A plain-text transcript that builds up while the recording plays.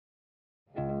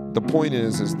The point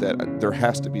is that there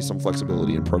has to be some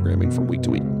flexibility in programming from week to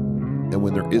week. And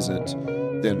when there isn't,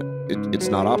 then it's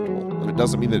not optimal. And it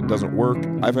doesn't mean that it doesn't work.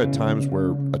 I've had times where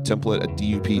a template, a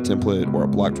DUP template, or a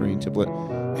block training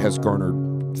template has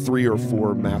garnered 3 or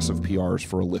 4 massive PRs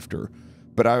for a lifter.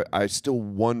 But I still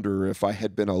wonder if I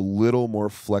had been a little more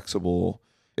flexible,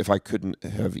 if I couldn't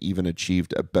have even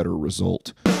achieved a better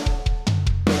result.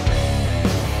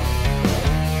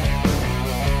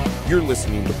 You're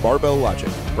listening to Barbell Logic,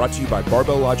 brought to you by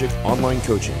Barbell Logic Online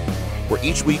Coaching, where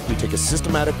each week we take a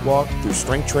systematic walk through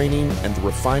strength training and the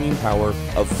refining power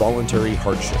of voluntary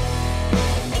hardship.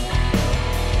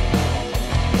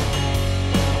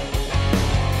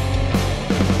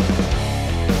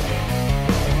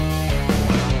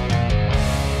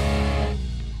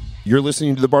 You're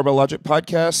listening to the Barbell Logic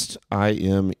podcast. I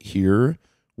am here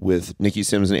with Niki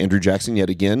Sims and Andrew Jackson yet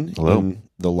again. Hello. In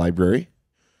the library,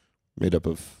 made up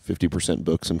of 50%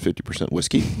 books and 50%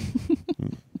 whiskey,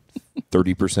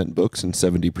 30% books and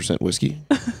 70% whiskey,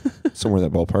 somewhere in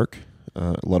that ballpark.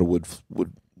 A lot of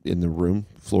wood in the room,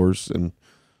 floors and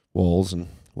walls and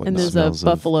whatnot. And there's a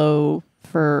buffalo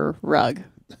fur rug.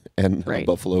 And right. A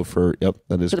buffalo fur, yep,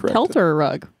 that is correct. Is it a pelt or a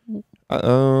rug? I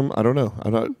don't know.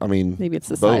 Maybe it's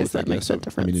the both, size that makes a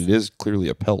difference. I mean, it is clearly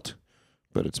a pelt,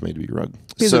 but it's made to be a rug.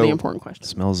 These are the important questions.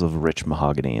 Smells of rich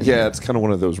mahogany. Yeah, it's kind of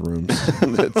one of those rooms.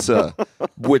 That's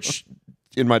which,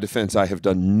 in my defense, I have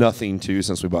done nothing to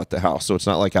since we bought the house. So it's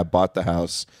not like I bought the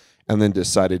house and then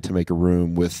decided to make a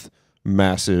room with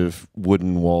massive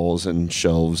wooden walls and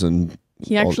shelves and.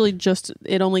 He actually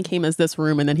it only came as this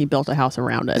room, and then he built a house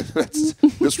around it.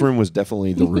 This room was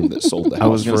definitely the room that sold the house. I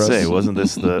was going to say, wasn't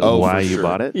this why you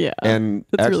bought it? Yeah. And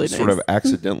that's really nice. Sort of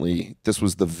accidentally, this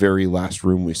was the very last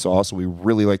room we saw, so we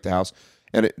really liked the house.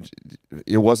 And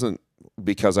it wasn't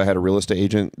because I had a real estate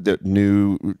agent that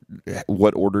knew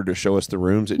what order to show us the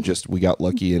rooms. It just, we got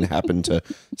lucky and happened to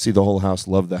see the whole house,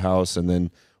 loved the house, and then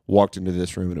walked into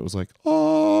this room and it was like,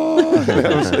 oh, and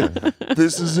I was like,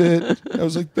 this is it. I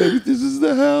was like, baby, this is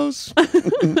the house.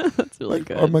 That's really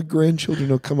good. Or my grandchildren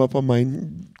will climb up on my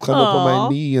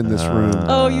knee in this room.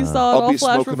 Oh, you saw it I'll all be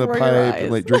flash smoking a before pipe your eyes.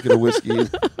 and like drinking a whiskey.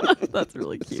 That's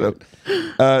really cute.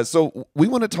 So we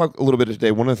want to talk a little bit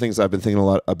today. One of the things I've been thinking a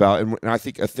lot about, and I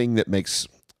think a thing that makes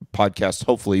podcasts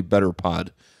hopefully better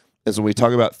pod, is when we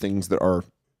talk about things that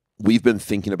we've been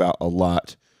thinking about a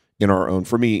lot in our own,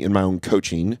 for me, in my own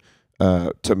coaching,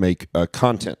 to make a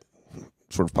content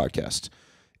sort of podcast.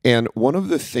 And one of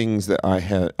the things that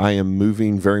I am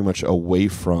moving very much away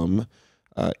from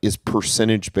is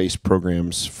percentage-based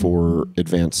programs for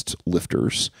advanced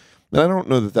lifters. And I don't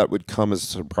know that would come as a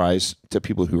surprise to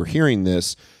people who are hearing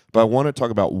this, but I want to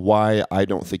talk about why I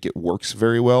don't think it works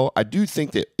very well. I do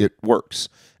think that it works,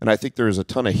 and I think there is a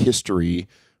ton of history.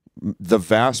 The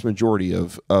vast majority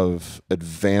of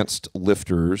advanced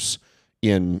lifters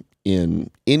in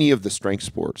any of the strength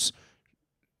sports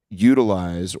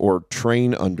utilize or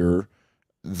train under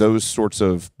those sorts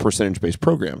of percentage-based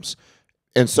programs.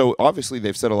 And so obviously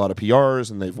they've set a lot of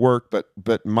PRs and they've worked,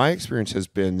 but my experience has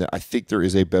been that I think there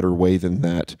is a better way than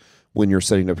that when you're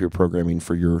setting up your programming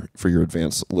for your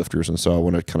advanced lifters. And so I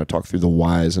want to kind of talk through the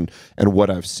whys and what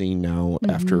I've seen now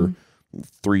after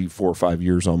 3, 4, 5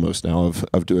 years almost now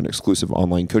of doing exclusive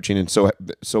online coaching. And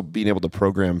so being able to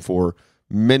program for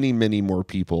many, many more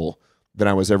people than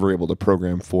I was ever able to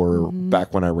program for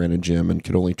back when I ran a gym and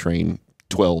could only train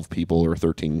 12 people or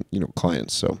 13,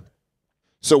 clients.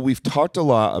 So we've talked a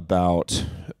lot about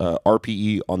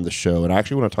RPE on the show, and I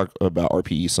actually want to talk about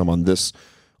RPE some on this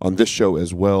show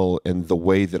as well, and the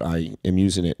way that I am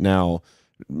using it now.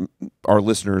 Our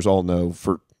listeners all know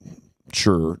for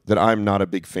sure that I'm not a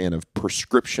big fan of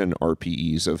prescription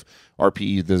RPEs. Of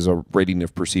RPE, there's a rating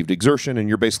of perceived exertion, and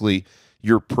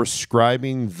you're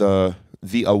prescribing the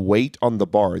weight on the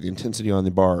bar, the intensity on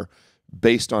the bar,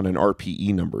 based on an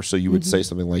RPE number. So you would say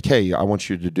something like, hey, I want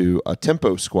you to do a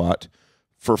tempo squat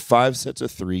for 5 sets of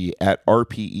 3 at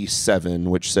RPE 7,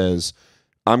 which says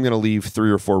I'm going to leave 3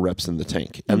 or 4 reps in the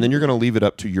tank. And then you're going to leave it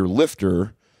up to your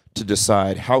lifter to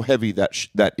decide how heavy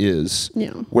that is,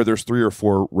 where there's 3 or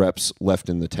 4 reps left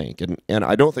in the tank. And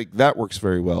I don't think that works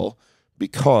very well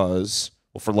because,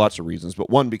 for lots of reasons, but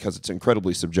one, because it's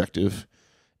incredibly subjective.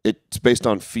 It's based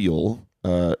on feel.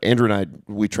 Andrew and I,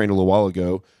 we trained a little while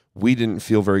ago. We didn't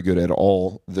feel very good at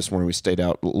all this morning. We stayed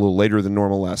out a little later than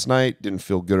normal last night. Didn't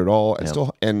feel good at all,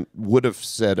 and would have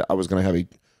said I was going to have a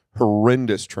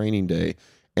horrendous training day,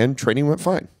 and training went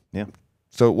fine. Yeah.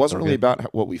 So it wasn't really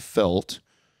about what we felt.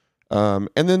 And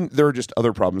then there are just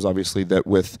other problems, obviously, that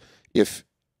with if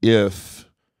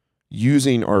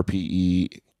using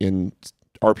RPE in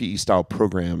RPE style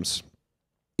programs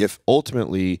if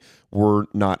ultimately we're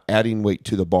not adding weight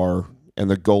to the bar and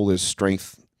the goal is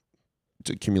strength,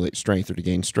 to accumulate strength or to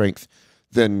gain strength,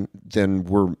 then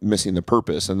we're missing the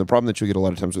purpose. And the problem that you get a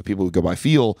lot of times with people who go by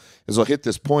feel is they'll hit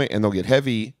this point and they'll get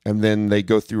heavy, and then they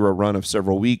go through a run of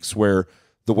several weeks where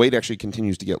the weight actually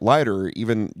continues to get lighter.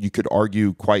 Even you could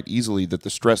argue quite easily that the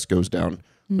stress goes down.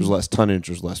 There's less tonnage,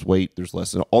 there's less weight, there's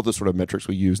less, all the sort of metrics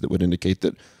we use that would indicate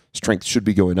that strength should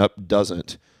be going up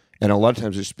doesn't. And a lot of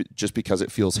times it's just because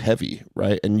it feels heavy,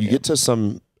 right? And you get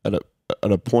to at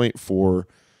a point for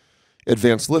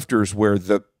advanced lifters where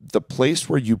the place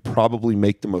where you probably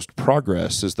make the most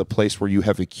progress is the place where you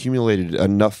have accumulated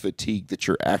enough fatigue that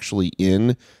you're actually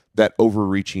in that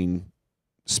overreaching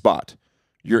spot.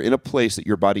 You're in a place that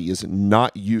your body is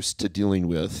not used to dealing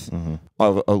with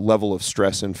of a level of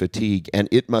stress and fatigue, and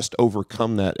it must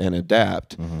overcome that and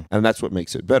adapt. And that's what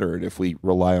makes it better. And if we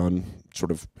rely on sort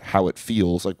of how it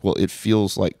feels, like, well, it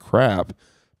feels like crap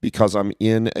because I'm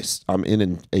in a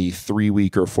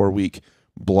 3-week or 4-week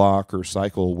block or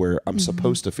cycle where I'm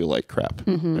supposed to feel like crap.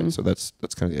 Right? So that's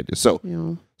kind of the idea.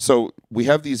 So we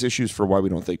have these issues for why we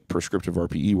don't think prescriptive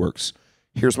RPE works.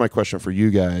 Here's my question for you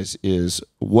guys is,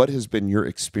 what has been your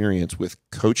experience with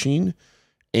coaching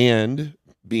and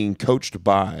being coached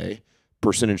by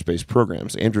percentage-based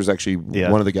programs? Andrew's actually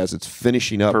one of the guys that's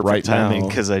finishing up right now.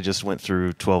 Because I just went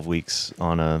through 12 weeks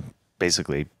on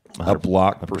basically a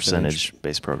block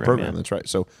percentage-based program. That's right.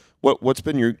 So what's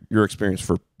been your experience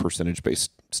for percentage-based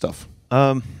stuff?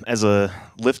 As a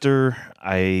lifter,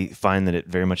 I find that it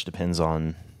very much depends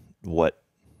on what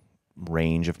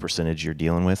range of percentage you're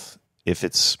dealing with. If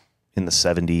it's in the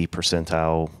 70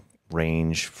 percentile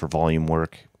range for volume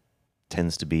work,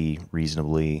 tends to be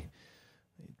reasonably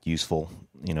useful.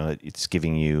 You know, it's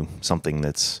giving you something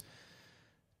that's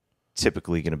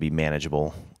typically going to be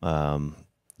manageable,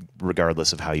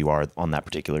 regardless of how you are on that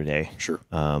particular day. Sure.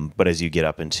 But as you get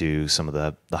up into some of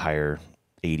the higher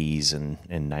 80s and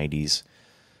 90s,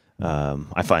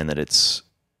 I find that it's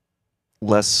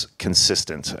less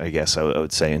consistent, I guess I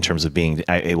would say, in terms of being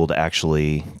able to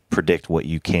actually predict what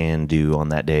you can do on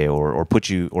that day, or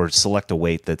select a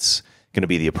weight that's going to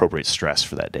be the appropriate stress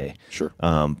for that day. Sure.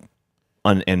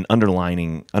 And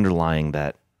underlying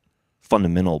that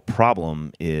fundamental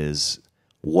problem is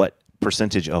what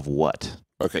percentage of what?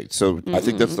 Okay, so I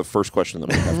think that's the first question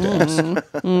that we have to ask.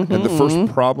 And the first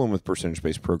problem with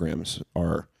percentage-based programs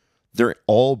are they're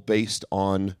all based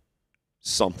on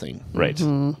something. Right.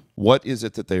 What is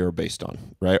it that they are based on,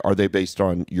 right? Are they based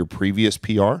on your previous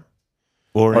PR?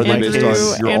 Or are they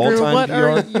based on your all-time what PR?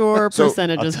 Are your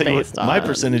percentages based on? My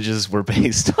percentages were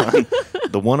based on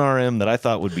the 1 RM that I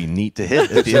thought would be neat to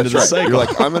hit at the end of the cycle. You're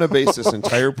like, I'm going to base this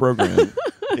entire program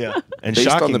and based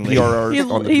on the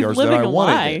PRs that I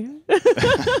wanted,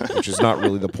 which is not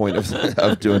really the point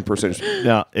of doing percentage.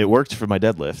 Now, it worked for my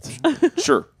deadlift.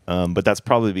 Sure. But that's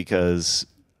probably because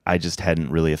I just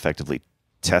hadn't really effectively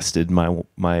tested my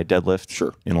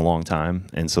deadlift in a long time.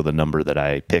 And so the number that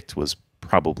I picked was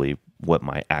probably what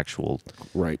my actual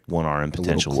 1 RM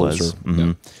potential was.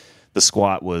 Yeah. The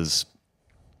squat was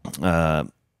a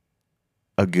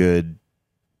good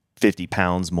 50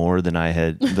 pounds more than I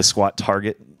had. The squat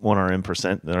target 1 RM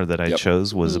percent that I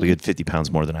chose was a good 50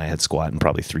 pounds more than I had squat in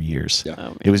probably 3 years.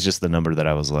 Yeah. It was just the number that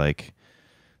I was like,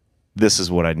 this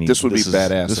is what I need. This would be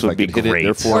badass. This would be great. Hit it,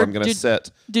 therefore, I'm going to set.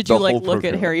 Did you look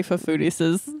at Harry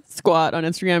Fafudis' squat on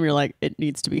Instagram? You're like, it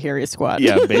needs to be Harry's squat.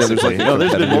 Yeah, basically.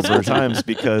 There's been multiple times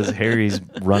because Harry's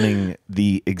running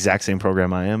the exact same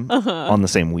program I am on the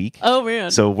same week. Oh man!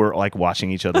 So we're like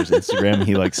watching each other's Instagram.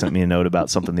 He like sent me a note about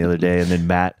something the other day, and then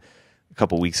Matt a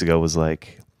couple weeks ago was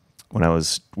like, when I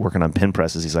was working on pin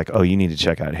presses, he's like, "Oh, you need to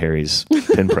check out Harry's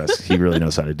pin press. He really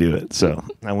knows how to do it." So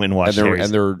I went and watched Harry's.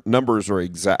 And their numbers are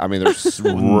exact. I mean,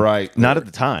 they're right. Not at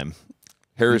the time.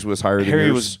 Harry's was higher than Harry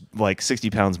yours. was like 60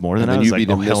 pounds more than I and was. You beat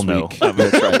him hell no.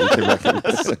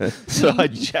 That's right. So I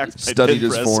jacked my Studied pin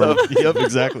his press form. up. Yep,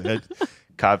 exactly. I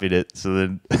copied it. So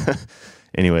then,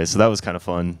 anyway, so that was kind of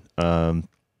fun.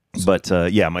 But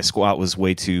my squat was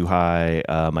way too high.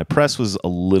 My press was a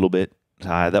little bit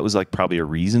high. That was like probably a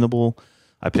reasonable.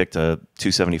 I picked a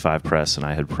 275 press, and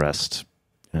I had pressed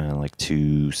like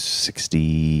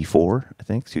 264, I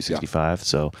think, 265. Yeah.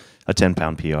 So a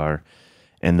 10-pound PR.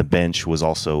 And the bench was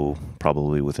also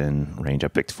probably within range. I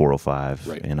picked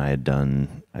 405, and I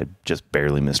just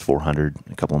barely missed 400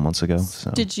 a couple of months ago.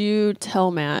 So. Did you tell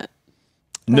Matt?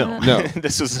 No.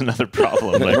 This was another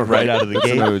problem. Like right out of the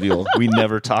gate, deal. We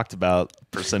never talked about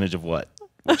percentage of what,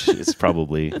 which is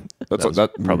probably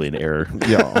probably an error.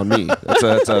 Yeah, on me.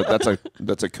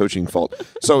 That's a coaching fault.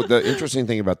 So the interesting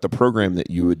thing about the program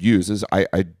that you would use is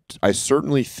I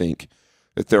certainly think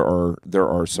that there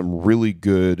are some really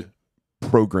good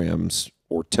programs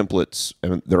or templates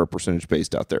that are percentage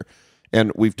based out there.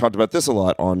 And we've talked about this a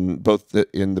lot on both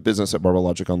in the business at Barbell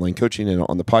Logic Online Coaching and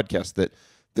on the podcast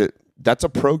that's a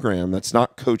program, that's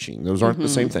not coaching. Those aren't the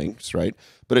same things, right?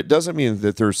 But it doesn't mean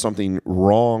that there's something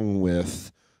wrong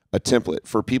with a template.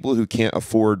 For people who can't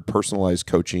afford personalized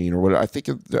coaching or whatever, I think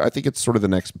it's sort of the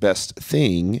next best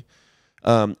thing.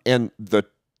 And the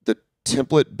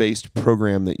template-based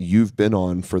program that you've been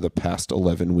on for the past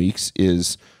 11 weeks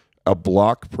is a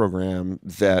block program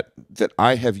that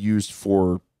I have used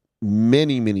for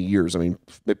many, many years. I mean,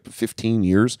 15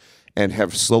 years, and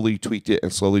have slowly tweaked it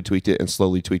and slowly tweaked it and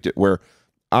slowly tweaked it, where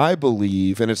I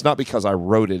believe, and it's not because I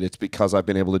wrote it, it's because I've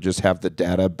been able to just have the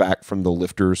data back from the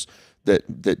lifters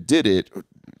that did it.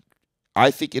 I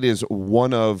think it is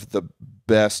one of the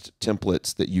best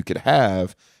templates that you could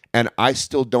have, and I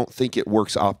still don't think it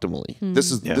works optimally.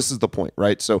 This is the point,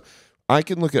 right? So I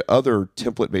can look at other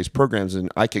template-based programs and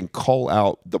I can call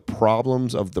out the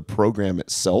problems of the program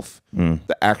itself,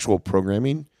 the actual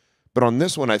programming. But on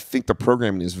this one, I think the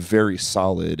programming is very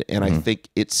solid, and I think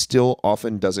it still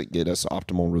often doesn't get us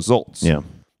optimal results. Yeah.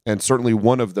 And certainly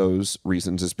one of those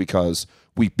reasons is because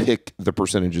we pick the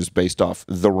percentages based off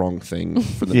the wrong thing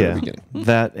from the very beginning.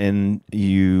 That, and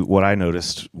what I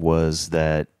noticed was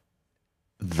that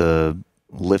the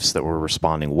lifts that were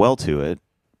responding well to it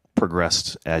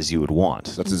progressed as you would want.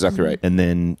 That's exactly right. And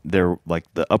then like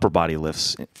the upper body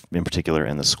lifts in particular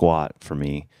and the squat for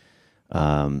me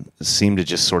seemed to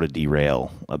just sort of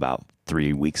derail about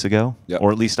 3 weeks ago. Yep.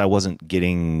 Or at least I wasn't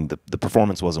getting, the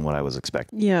performance wasn't what I was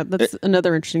expecting. Yeah, that's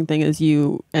another interesting thing is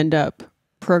you end up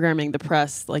programming the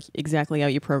press like exactly how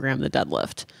you program the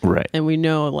deadlift. Right. And we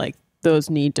know like those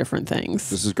need different things.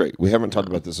 This is great. We haven't talked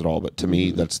about this at all, but to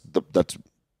me, that's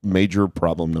major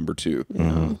problem number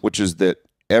 2, which is that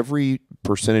every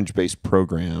percentage-based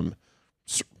program,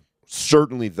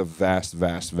 certainly the vast,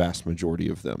 vast, vast majority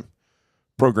of them,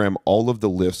 program all of the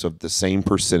lifts of the same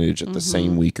percentage at the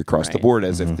same week across the board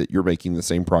as if that you're making the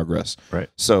same progress. Right.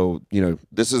 So,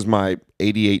 this is my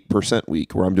 88%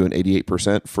 week where I'm doing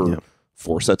 88% for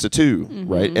 4 sets of 2,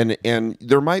 right? And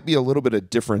there might be a little bit of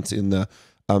difference in the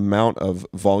amount of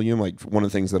volume. Like one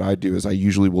of the things that I do is I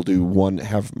usually will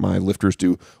have my lifters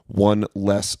do one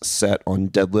less set on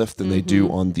deadlift than they do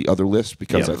on the other lifts,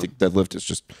 because I think deadlift is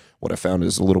just what I found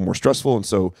is a little more stressful. And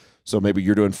so maybe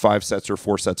you're doing 5 sets or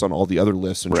 4 sets on all the other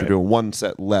lifts, and you're doing 1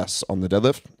 set less on the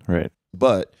deadlift. Right.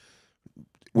 But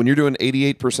when you're doing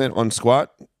 88% on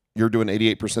squat, you're doing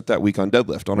 88% that week on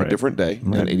deadlift on a different day,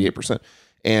 and 88%.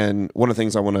 And one of the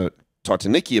things I want to talk to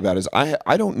Niki about is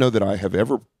I don't know that I have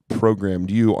ever programmed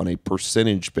you on a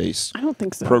percentage-based I don't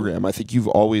think so. program. I think you've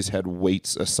always had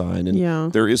weights assigned,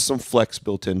 and there is some flex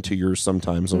built into yours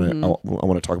sometimes, and I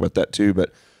want to talk about that too.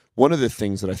 But one of the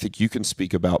things that I think you can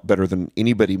speak about better than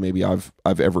anybody maybe I've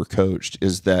ever coached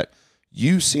is that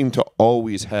you seem to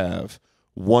always have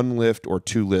 1 lift or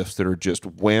 2 lifts that are just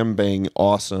wham bang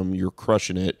awesome, you're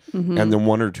crushing it, and then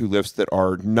 1 or 2 lifts that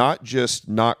are not just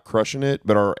not crushing it,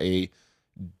 but are a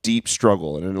deep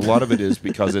struggle. And a lot of it is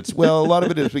because at this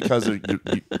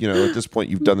point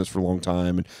you've done this for a long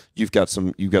time, and you've got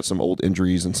some old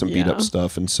injuries and some beat up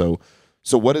stuff. And so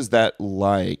what is that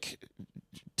like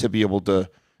to be able to,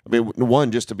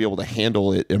 one, just to be able to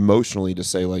handle it emotionally, to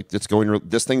say like,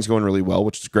 this thing's going really well,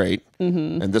 which is great,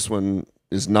 and this one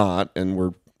is not, and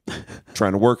we're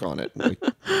trying to work on it. Like,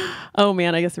 oh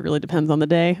man, I guess it really depends on the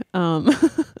day.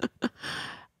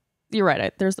 You're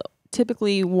right. There's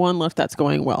typically 1 lift that's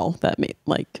going well that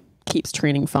keeps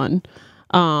training fun.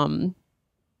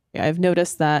 I've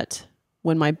noticed that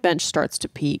when my bench starts to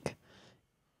peak,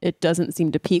 it doesn't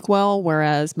seem to peak well,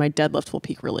 whereas my deadlift will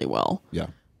peak really well. Yeah.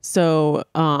 So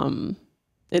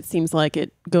it seems like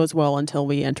it goes well until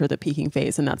we enter the peaking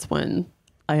phase, and that's when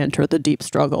I enter the deep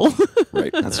struggle.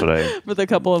 Right. That's what I with a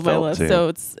couple of my lifts. Too. So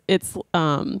it's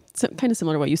kind of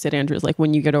similar to what you said, Andrew. Is like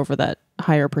when you get over that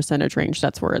higher percentage range,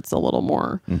 that's where it's a little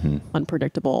more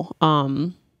unpredictable.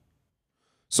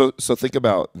 So think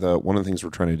about one of the things we're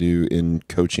trying to do in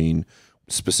coaching,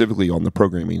 specifically on the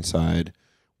programming side,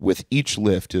 with each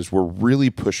lift is we're really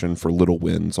pushing for little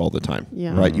wins all the time.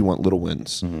 Yeah. Right. You want little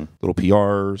wins, little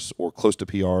PRs or close to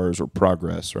PRs or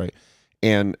progress. Right.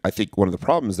 And I think one of the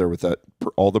problems there with that,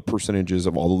 all the percentages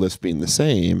of all the lifts being the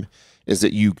same, is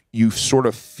that you sort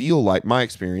of feel like, my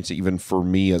experience, even for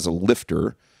me as a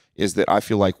lifter, is that I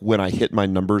feel like when I hit my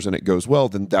numbers and it goes well,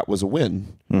 then that was a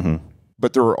win.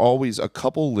 But there are always a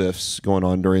couple lifts going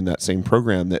on during that same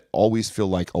program that always feel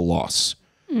like a loss.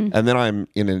 And then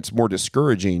it's more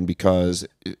discouraging because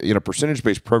in a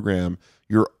percentage-based program,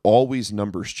 you're always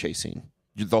numbers chasing.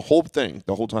 the whole thing,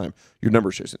 the whole time, your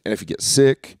numbers chasing. And if you get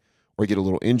sick or you get a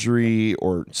little injury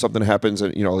or something happens,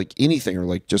 and like anything, or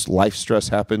like just life stress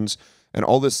happens, and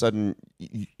all of a sudden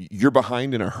you're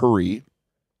behind in a hurry,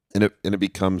 and it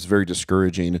becomes very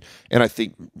discouraging. And I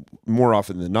think more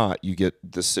often than not, you get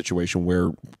this situation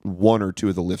where one or two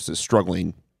of the lifts is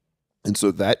struggling, and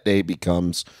so that day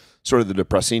becomes sort of the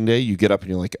depressing day. You get up and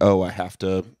you're like, oh, I have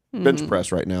to bench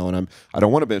press right now, and I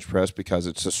don't want to bench press because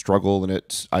it's a struggle,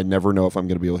 and I never know if I'm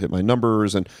going to be able to hit my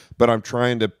numbers, but I'm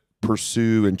trying to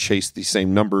pursue and chase the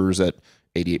same numbers at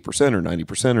 88% or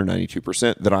 90% or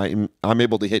 92% that I'm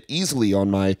able to hit easily on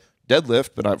my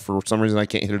deadlift, but for some reason I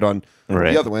can't hit it on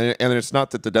the other one. And it's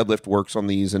not that the deadlift works on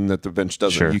these and that the bench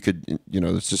doesn't. Sure. You could,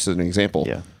 it's just an example.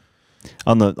 Yeah.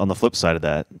 On the flip side of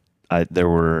that, there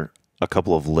were a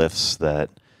couple of lifts that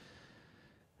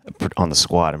on the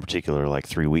squat in particular, like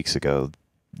 3 weeks ago,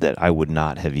 that I would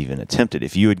not have even attempted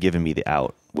if you had given me the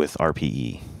out with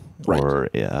RPE or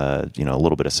a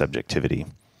little bit of subjectivity.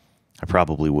 I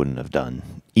probably wouldn't have done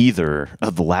either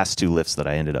of the last two lifts that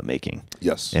I ended up making.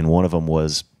 Yes. And one of them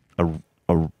was a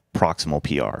proximal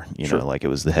PR, like it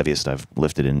was the heaviest I've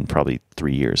lifted in probably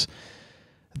 3 years.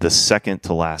 The second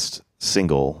to last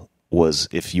single was,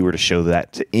 if you were to show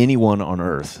that to anyone on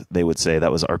earth, they would say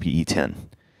that was RPE 10.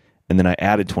 And then I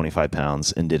added 25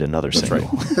 pounds and did another single.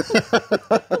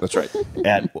 Right. That's right.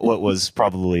 At what was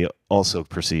probably also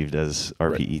perceived as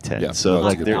RPE 10. Yeah. So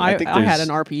I had an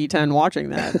RPE 10 watching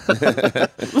that.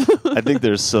 I think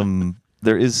there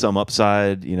is some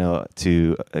upside,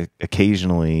 to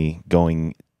occasionally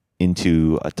going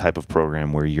into a type of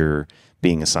program where you're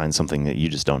being assigned something that you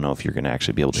just don't know if you're going to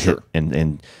actually be able to hit.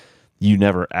 And you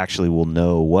never actually will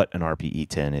know what an RPE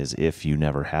 10 is if you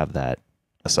never have that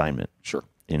assignment. Sure.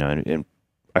 And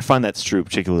I find that's true,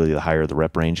 particularly the higher the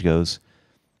rep range goes,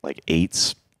 like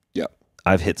 8s. Yeah.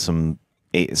 I've hit some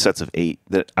sets of 8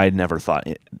 that I never thought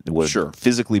it would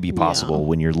physically be possible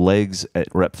when your legs at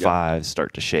rep 5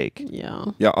 start to shake. Yeah.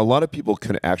 Yeah. A lot of people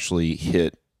can actually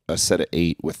hit a set of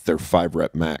 8 with their 5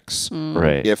 rep max.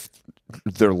 Right. If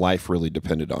their life really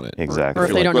depended on it. Exactly. Or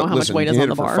if they don't know how much weight is on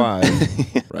the bar.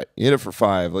 5, right. You hit it for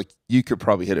 5. Like, you could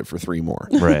probably hit it for 3 more.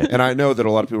 Right. And I know that a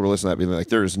lot of people are listening to that being like,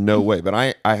 there is no way. But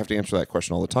I have to answer that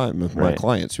question all the time with my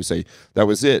clients who say, that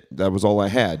was it. That was all I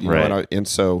had. You know? And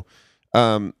so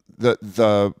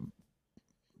the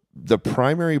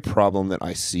primary problem that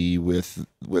I see with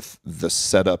the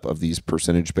setup of these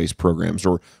percentage-based programs,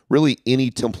 or really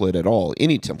any template at all,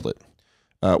 any template,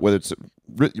 whether it's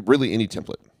really any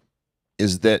template,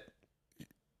 is that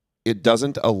it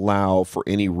doesn't allow for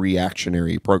any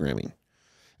reactionary programming.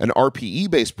 An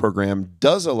RPE-based program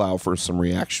does allow for some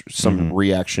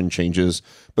reaction changes,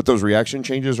 but those reaction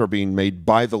changes are being made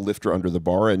by the lifter under the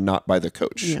bar and not by the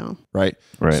coach. Yeah. Right?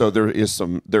 So there is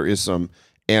some,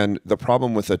 and the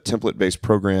problem with a template-based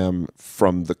program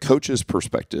from the coach's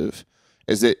perspective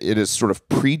is that it is sort of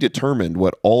predetermined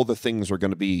what all the things are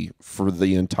going to be for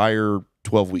the entire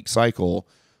 12-week cycle,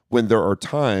 when there are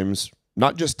times,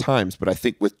 not just times, but I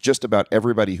think with just about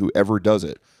everybody who ever does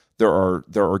it, there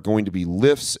are going to be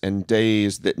lifts and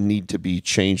days that need to be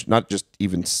changed, not just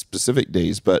even specific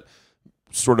days, but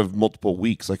sort of multiple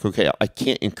weeks. Like, okay, I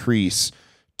can't increase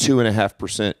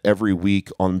 2.5% every week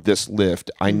on this lift.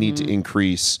 I need to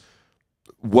increase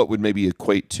what would maybe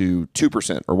equate to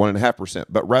 2% or 1.5%.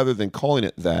 But rather than calling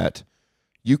it that,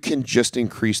 you can just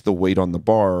increase the weight on the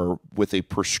bar with a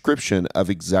prescription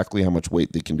of exactly how much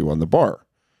weight they can do on the bar.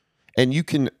 And you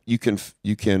can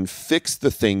fix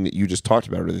the thing that you just talked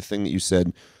about, or the thing that you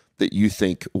said that you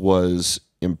think was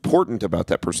important about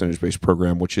that percentage-based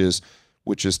program, which is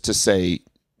to say,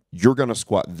 you're going to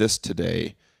squat this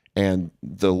today, and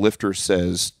the lifter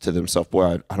says to themselves,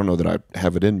 boy, I don't know that I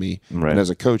have it in me. Right. And as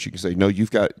a coach, you can say, no, you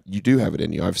do have it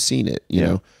in you. I've seen it. You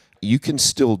know, you can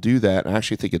still do that. And I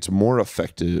actually think it's more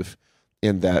effective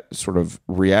in that sort of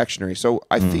reactionary. So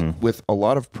I think with a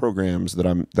lot of programs that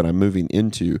I'm moving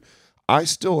into, I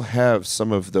still have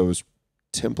some of those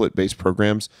template-based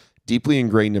programs deeply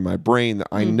ingrained in my brain that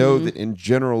I know that in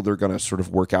general they're going to sort of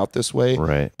work out this way.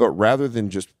 Right. But rather than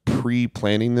just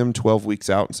pre-planning them 12 weeks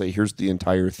out and say, here's the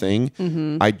entire thing,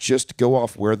 I just go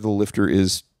off where the lifter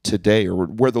is today, or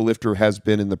where the lifter has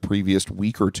been in the previous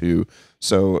week or two.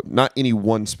 So not any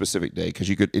one specific day, because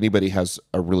anybody has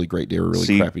a really great day or a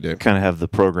really crappy day. Kind of have the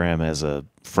program as a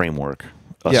framework,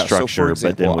 structure, so for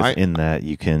example, but then within that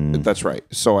you can. That's right.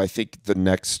 So I think the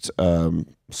next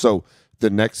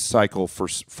cycle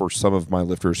for some of my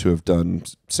lifters who have done,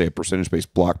 say, a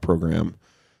percentage-based block program,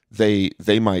 they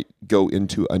might go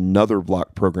into another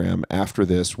block program after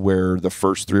this, where the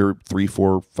first 3,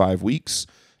 4, 5 weeks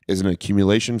is an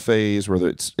accumulation phase, whether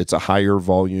it's a higher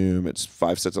volume, it's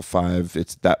 5 sets of 5,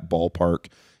 it's that ballpark.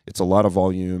 It's a lot of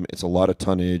volume, it's a lot of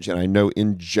tonnage, and I know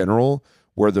in general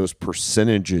where those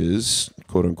percentages,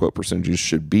 quote unquote percentages,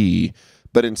 should be.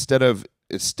 But instead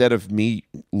of me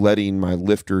letting my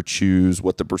lifter choose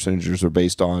what the percentages are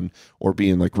based on, or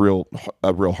being like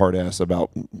a real hard ass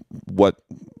about what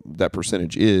that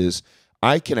percentage is,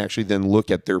 I can actually then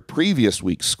look at their previous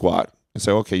week's squat and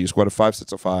say, okay, you squatted 5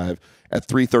 sets of 5 at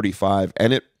 335,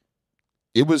 and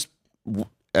it was,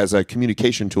 as a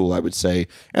communication tool, I would say,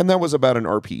 and that was about an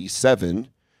RPE 7.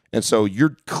 And so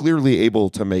you're clearly able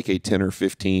to make a 10 or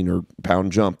 15 or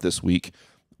pound jump this week.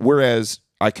 Whereas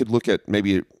I could look at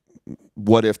maybe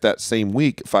what if that same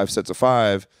week, 5 sets of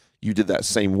 5, you did that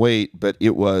same weight, but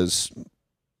it was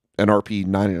an RPE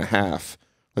 9.5.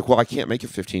 Like, well, I can't make a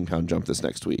 15-pound jump this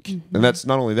next week. Mm-hmm. And that's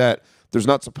not only that, there's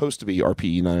not supposed to be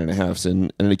RPE 9.5s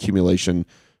in an accumulation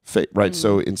phase, right? Mm-hmm.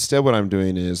 So instead what I'm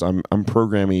doing is I'm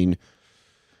programming.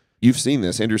 You've seen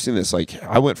this, Andrew's seen this. Like,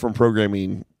 I went from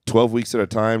programming 12 weeks at a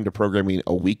time to programming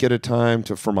a week at a time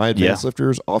to, for my advanced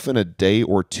lifters, often a day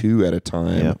or two at a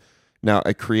time. Yeah. Now,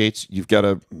 you've got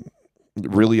to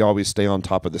really always stay on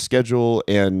top of the schedule,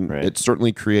 and it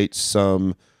certainly creates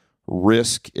some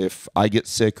risk if I get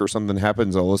sick or something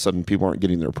happens, all of a sudden people aren't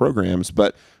getting their programs.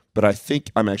 But I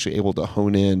think I'm actually able to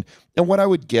hone in. And what I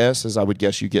would guess is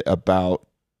you get about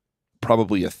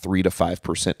probably a 3 to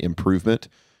 5% improvement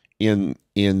in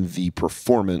the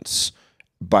performance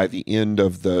by the end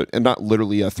of and not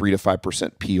literally a 3 to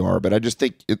 5% PR, but I just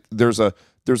think there's a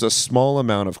small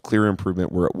amount of clear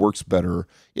improvement where it works better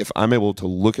if I'm able to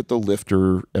look at the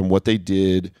lifter and what they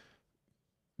did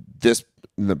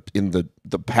in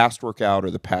the past workout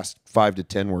or the past 5 to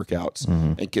 10 workouts,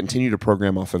 mm-hmm. and continue to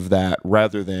program off of that,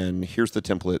 rather than here's the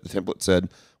template. The template said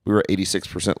we were at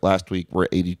 86% last week, we're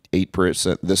at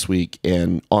 88% this week,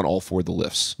 and on all 4 of the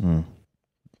lifts. Mm.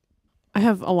 I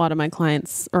have a lot of my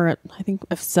clients, or I think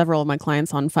I have several of my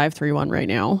clients on 531 right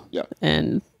now. Yeah.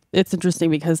 And it's interesting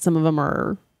because some of them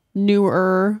are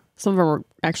newer, some of them are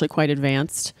actually quite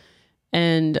advanced.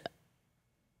 And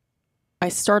I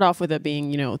start off with it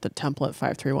being, the template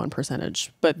 531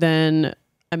 percentage, but then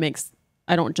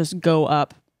I don't just go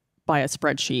up by a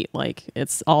spreadsheet. Like,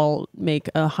 I'll make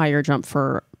a higher jump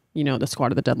for, the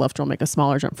squat or the deadlift, or I'll make a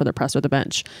smaller jump for the press or the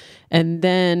bench. And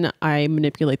then I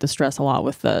manipulate the stress a lot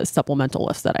with the supplemental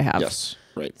lifts that I have. Yes,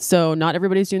 right. So not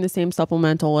everybody's doing the same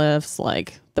supplemental lifts.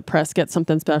 Like, the press gets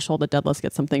something special, the deadlift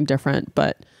gets something different.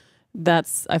 But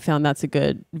I found that's a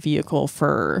good vehicle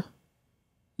for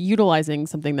utilizing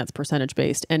something that's percentage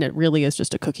based, and it really is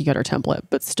just a cookie cutter template,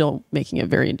 but still making it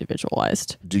very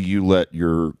individualized. Do you let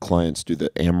your clients do the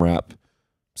AMRAP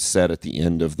set at the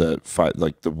end of the fight,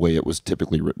 like the way it was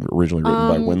typically originally written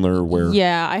by Windler? Where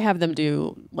I have them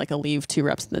do like a leave 2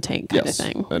 reps in the tank kind of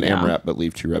thing. An AMRAP, but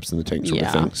leave 2 reps in the tank sort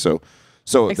of thing.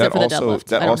 So except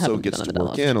that also gets to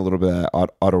work in a little bit of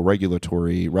that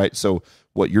auto-regulatory, right? So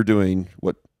what you're doing,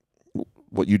 what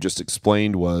you just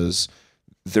explained was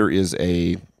there is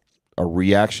a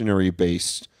reactionary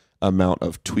based amount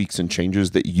of tweaks and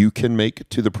changes that you can make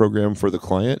to the program for the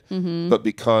client. Mm-hmm. But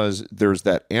because there's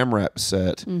that AMRAP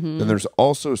set, mm-hmm. then there's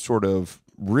also sort of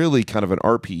really kind of an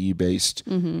RPE based,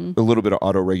 mm-hmm. a little bit of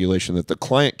auto regulation that the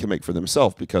client can make for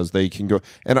themselves, because they can go,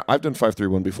 and I've done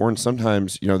 531 before, and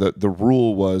sometimes, the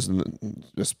rule was, and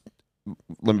just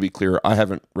let me be clear, I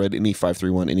haven't read any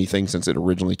 531 anything since it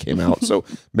originally came out. So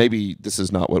maybe this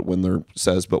is not what Windler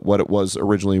says, but what it was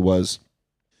originally was,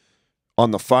 on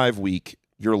the 5 week,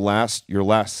 your last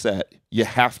set, you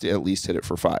have to at least hit it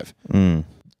for 5. Mm.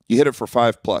 You hit it for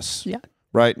 5 plus. Yeah.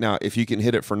 Right? Now, if you can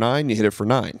hit it for 9, you hit it for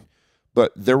 9.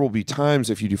 But there will be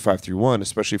times if you do 531,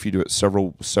 especially if you do it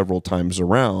several times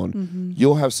around, mm-hmm.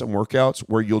 you'll have some workouts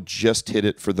where you'll just hit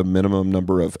it for the minimum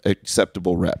number of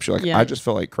acceptable reps. You're like, I just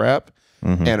felt like crap.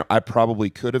 Mm-hmm. And I probably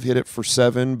could have hit it for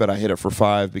 7, but I hit it for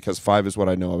 5 because 5 is what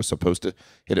I know I was supposed to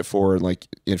hit it for. And like,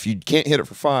 if you can't hit it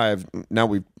for 5, now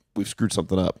we've screwed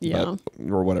something up,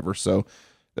 or whatever. So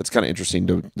that's kind of interesting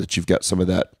that you've got some of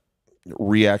that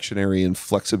reactionary and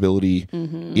flexibility,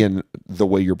 mm-hmm. in the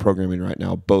way you're programming right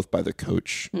now, both by the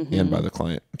coach, mm-hmm. and by the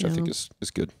client, which I think is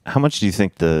good. How much do you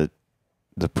think the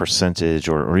percentage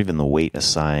or even the weight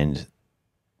assigned,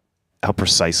 how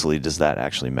precisely does that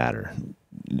actually matter?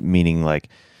 Meaning, like,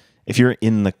 if you're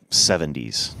in the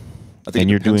 70s and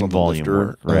you're doing volume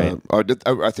work, right?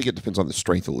 I think it depends on the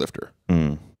strength of the lifter,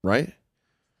 right?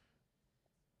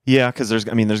 Yeah, because there's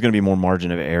going to be more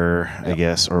margin of error, I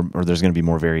guess, or there's going to be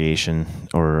more variation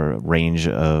or range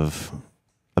of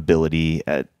ability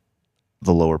at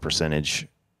the lower percentage.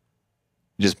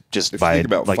 Just If by you think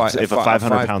about like if a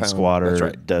 500 pound that's squatter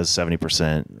right. does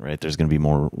 70%, right? There's going to be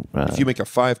more. If you make a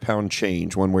 5 pound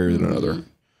change one way or another,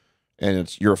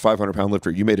 and you're a 500 pound lifter,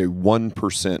 you made a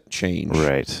 1% change,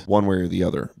 Right. one way or the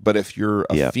other. But if you're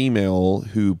a female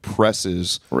who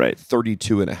presses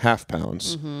 32 and a half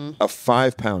pounds, a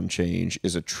 5 pound change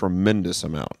is a tremendous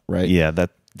amount, right? Yeah,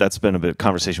 that's been a bit of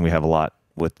conversation we have a lot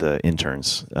with the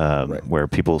interns, where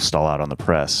people stall out on the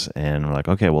press, and we're like,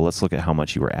 okay, well, let's look at how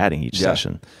much you were adding each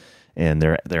session. And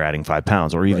they're adding 5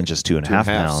 pounds or even just 2.5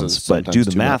 pounds. But do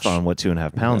the math on what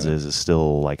 2.5 pounds is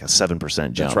still like a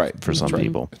 7% jump for some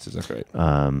people. That's exactly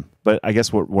right. But I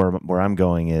guess where I'm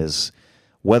going is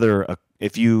whether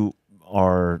if you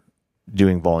are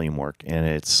doing volume work and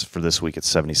it's for this week,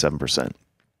 it's 77%.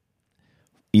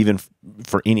 Even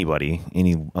for anybody,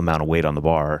 any amount of weight on the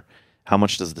bar, how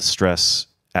much does the stress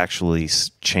actually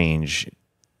change?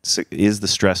 Is the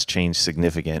stress change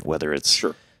significant, whether it's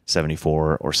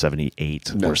 74 or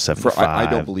 78 or 75? I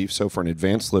don't believe so. For an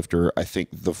advanced lifter, I think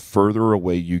the further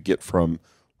away you get from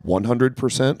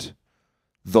 100%,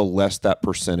 the less that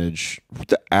percentage,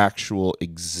 the actual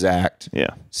exact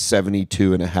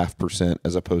 72.5%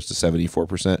 as opposed to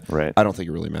 74%. Right. I don't think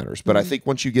it really matters. But I think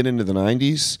once you get into the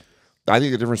 90s, I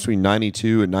think the difference between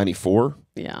 92 and 94,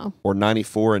 or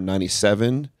 94 and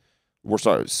 97,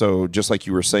 so just like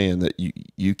you were saying that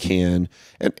you can,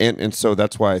 and so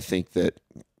that's why I think that,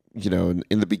 you know,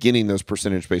 in the beginning, those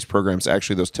percentage-based programs,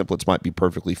 actually those templates might be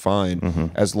perfectly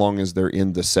fine as long as they're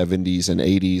in the 70s and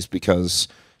 80s, because,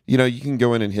 you know, you can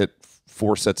go in and hit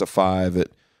 4 sets of 5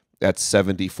 at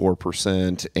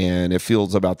 74%, and it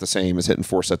feels about the same as hitting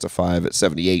 4 sets of 5 at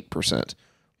 78%.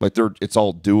 Like it's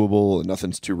all doable and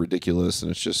nothing's too ridiculous,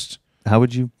 and it's just. How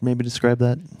would you maybe describe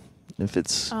that? If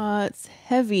it's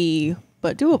heavy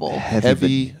but doable.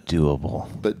 Heavy but doable.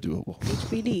 But doable.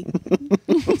 HBD.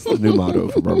 It's the new motto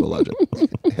for Barbell Logic.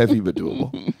 Heavy but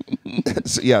doable.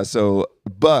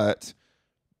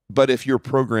 But if you're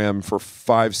programmed for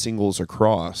 5 singles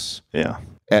across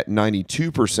at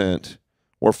 92%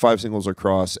 or 5 singles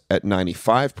across at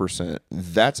 95%,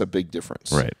 that's a big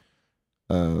difference. Right.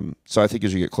 So I think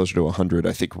as you get closer to 100,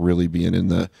 I think really being in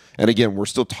the, and again, we're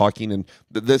still talking, and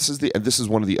this is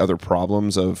one of the other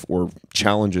problems or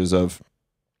challenges of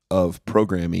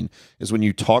programming, is when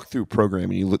you talk through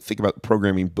programming, you think about the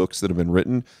programming books that have been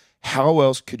written, how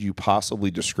else could you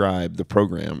possibly describe the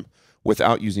program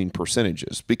without using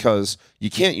percentages? Because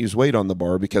you can't use weight on the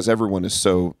bar because everyone is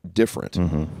so different.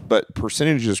 But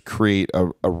percentages create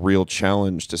a real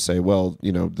challenge to say, well,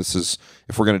 you know, this is,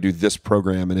 if we're going to do this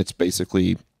program and it's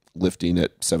basically lifting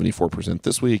at 74%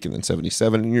 this week and then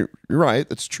 77, and you're right,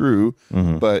 that's true.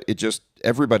 But it just,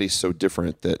 everybody's so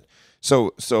different that,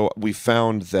 so we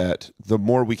found that the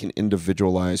more we can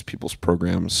individualize people's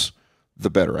programs, the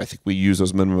better. I think we use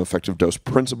those minimum effective dose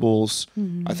principles.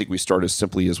 I think we start as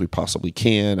simply as we possibly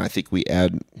can. I think we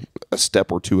add a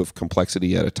step or two of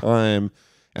complexity at a time.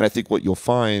 And I think what you'll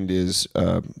find is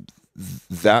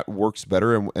that works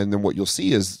better. And then what you'll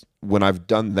see is when I've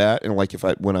done that, and like if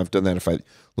I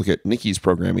look at Niki's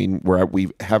programming, where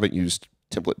we haven't used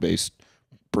template-based,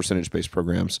 percentage-based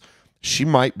programs, she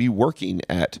might be working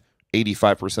at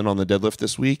 85% on the deadlift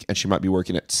this week, and she might be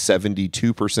working at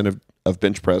 72% of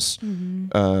bench press.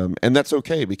 And that's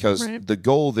okay, because the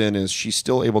goal then is she's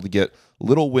still able to get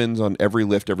little wins on every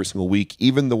lift every single week,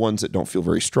 even the ones that don't feel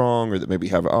very strong or that maybe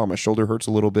have, my shoulder hurts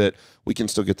a little bit. We can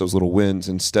still get those little wins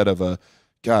instead of like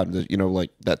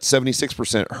that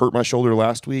 76% hurt my shoulder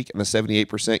last week and the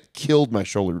 78% killed my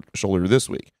shoulder this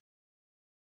week.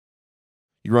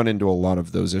 You run into a lot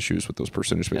of those issues with those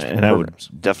percentage-based programs. And I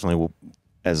would definitely,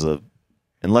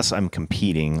 unless I'm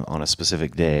competing on a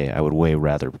specific day, I would way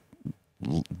rather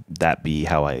that be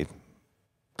how I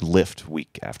lift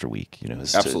week after week,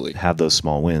 is Absolutely. to have those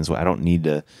small wins. I don't need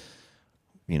to,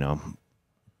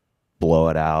 blow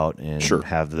it out and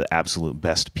have the absolute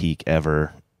best peak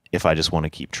ever if I just want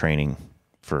to keep training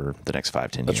for the next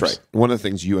 5-10 years. That's right. One of the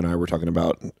things you and I were talking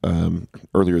about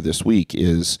earlier this week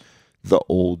is the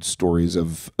old stories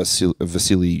of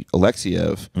Vasily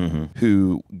Alexiev,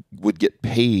 who would get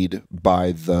paid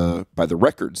by the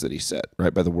records that he set,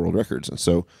 right, by the world records. And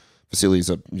so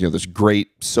Vasily's this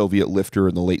great Soviet lifter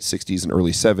in the late 60s and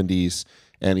early 70s,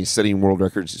 and he's setting world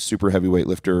records, super heavyweight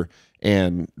lifter,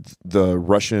 and the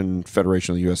Russian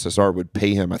Federation of the USSR would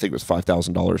pay him, I think it was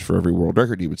 $5,000 for every world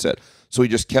record he would set. So he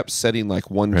just kept setting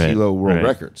like 1 kilo world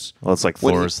records. Well, it's like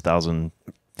Thor's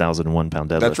 1,001 pound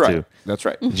deadlift. That's right. Too. That's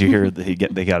right. Did you hear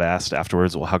that they got asked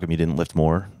afterwards, well, how come you didn't lift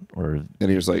more? And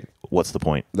he was like, what's the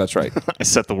point? That's right. I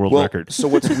set the world record. So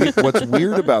what's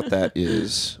weird about that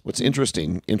is, what's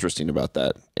interesting about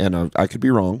that, and I could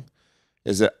be wrong,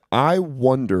 is that I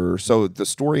wonder. So the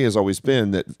story has always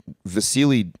been that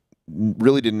Vasily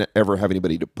really didn't ever have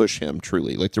anybody to push him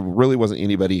truly. Like there really wasn't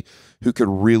anybody who could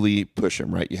really push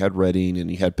him, right? You had Redding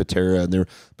and you had Patera and there,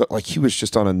 but like he was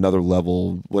just on another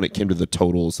level when it came to the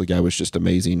totals. The guy was just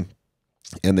amazing.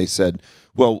 And they said,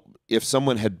 well, if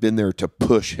someone had been there to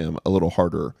push him a little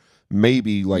harder,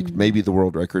 maybe the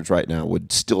world records right now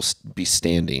would still be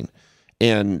standing.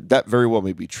 And that very well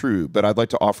may be true, but I'd like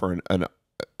to offer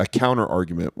a counter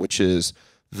argument, which is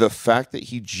the fact that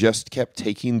he just kept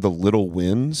taking the little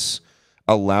wins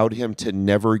allowed him to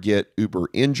never get uber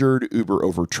injured, uber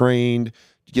overtrained,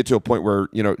 get to a point where,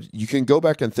 you can go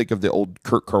back and think of the old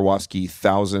Kurt Karwoski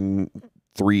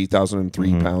 1,003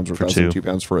 pounds or 1,002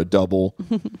 pounds for a double.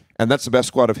 And that's the best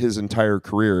squat of his entire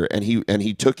career. And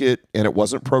he took it, and it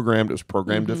wasn't programmed. It was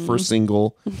programmed for a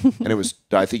single. And it was,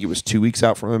 I think it was 2 weeks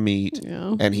out from a meet.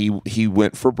 Yeah. And he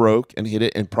went for broke and hit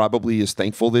it, and probably is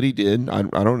thankful that he did. I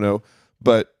don't know.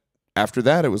 But after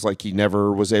that, it was like he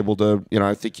never was able to,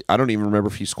 I don't even remember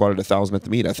if he squatted 1,000 at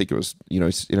the meet. I think it was, he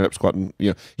ended up squatting,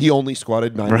 he only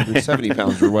squatted 970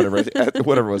 pounds or whatever it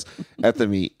was at the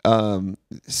meet.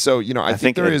 So, I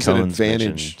think there is an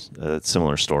advantage. A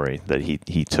similar story that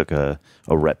he took a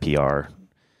rep PR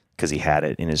because he had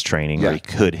it in his training or he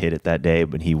could hit it that day,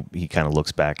 but he kind of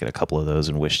looks back at a couple of those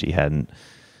and wished he hadn't.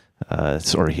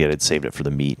 Or he had saved it for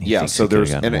the meet. Yeah, so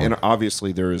there's, and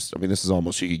obviously there is, this is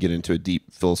almost, you could get into a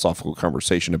deep philosophical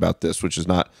conversation about this, which is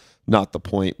not the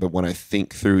point, but when I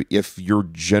think through, if you're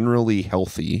generally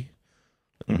healthy,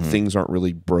 things aren't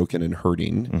really broken and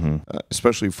hurting,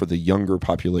 especially for the younger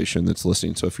population that's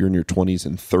listening. So if you're in your 20s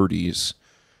and 30s,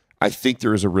 I think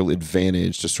there is a real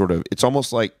advantage to sort of, it's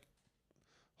almost like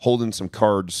holding some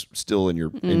cards still in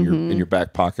your in your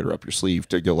back pocket or up your sleeve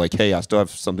to go like, hey, I still have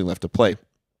something left to play.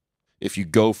 If you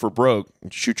go for broke,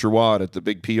 shoot your wad at the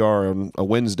big PR on a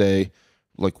Wednesday,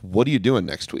 like, what are you doing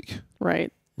next week?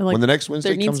 Right. Like, when the next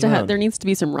Wednesday comes around. There needs to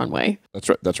be some runway. That's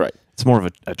right. That's right. It's more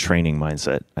of a training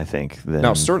mindset, I think.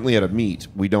 Now, certainly at a meet,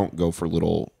 we don't go for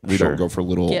little. Don't go for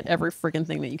little. Get every freaking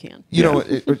thing that you can. You know,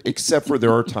 except for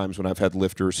there are times when I've had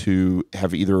lifters who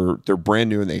have they're brand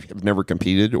new and they have never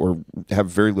competed or have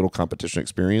very little competition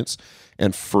experience,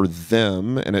 and for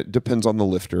them, and it depends on the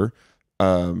lifter.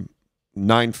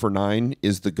 9 for 9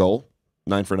 is the goal.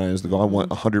 9 for 9 is the goal. I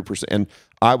want 100%. And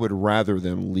I would rather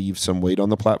them leave some weight on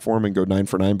the platform and go 9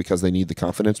 for 9 because they need the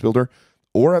confidence builder.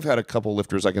 Or I've had a couple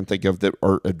lifters I can think of that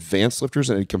are advanced lifters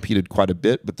and had competed quite a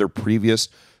bit, but their previous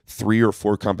 3 or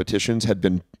 4 competitions had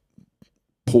been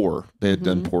poor. They had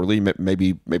done poorly.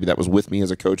 Maybe that was with me as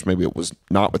a coach. Maybe it was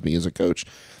not with me as a coach.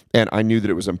 And I knew that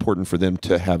it was important for them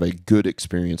to have a good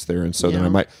experience there. And so then I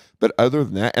might. But other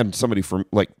than that, and somebody from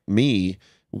like me,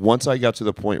 once I got to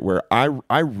the point where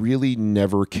I really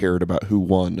never cared about who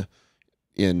won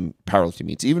in powerlifting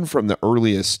meets, even from the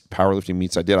earliest powerlifting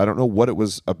meets I did. I don't know what it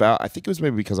was about. I think it was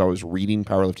maybe because I was reading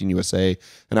Powerlifting USA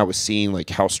and I was seeing like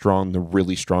how strong the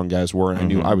really strong guys were. And I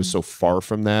knew I was so far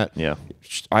from that. Yeah.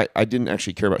 I didn't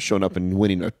actually care about showing up and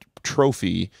winning a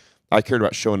trophy. I cared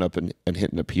about showing up and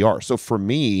hitting a PR. So for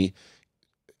me,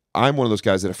 I'm one of those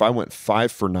guys that if I went 5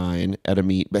 for 9 at a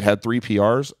meet but had 3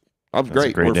 PRs, I'm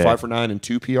great. Or 5 for 9 and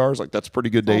 2 PRs, like that's a pretty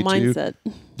good day too.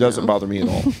 Doesn't bother me at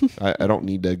all. I don't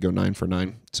need to go 9 for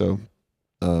 9. So,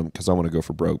 because I want to go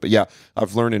for broke. But yeah,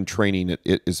 I've learned in training it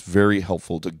is very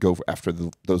helpful to go after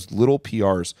those little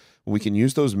PRs. We can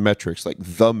use those metrics, like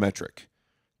the metric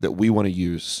that we want to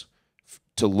use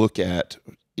to look at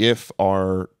if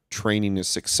our training is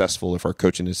successful, if our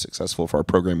coaching is successful, if our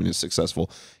programming is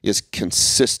successful, is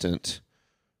consistent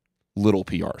little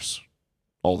PRs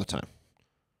all the time.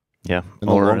 Yeah, and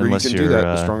the longer you can do that,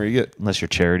 the stronger you get. Unless you're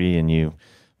charity and you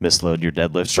misload your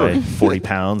deadlift by 40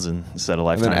 pounds and set a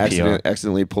lifetime and then PR.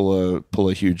 Accidentally pull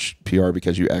a huge PR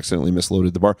because you accidentally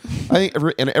misloaded the bar. I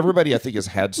think everybody I think has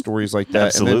had stories like that.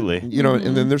 Absolutely. And then,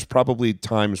 and then there's probably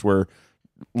times where,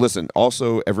 listen,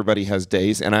 also everybody has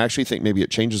days, and I actually think maybe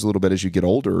it changes a little bit as you get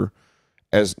older.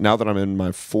 As now that I'm in my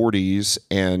 40s,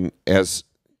 and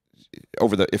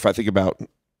if I think about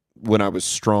when I was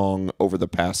strong over the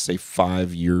past, say,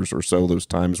 5 years or so, those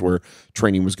times where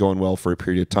training was going well for a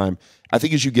period of time. I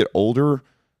think as you get older,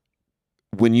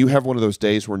 when you have one of those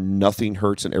days where nothing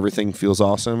hurts and everything feels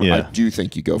awesome, I do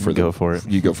think you go for it.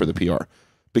 You go for the PR.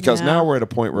 Because now we're at a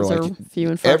point where those like few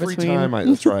and far every between. time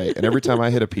that's right. And every time I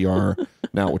hit a PR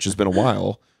now, which has been a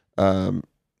while,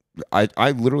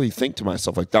 I literally think to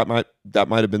myself, like that might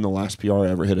have been the last PR I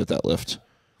ever hit at that lift.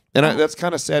 And that's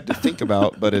kind of sad to think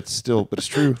about, but it's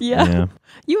true. Yeah.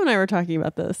 You and I were talking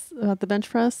about the bench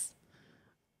press.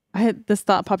 I had this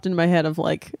thought popped into my head of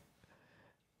like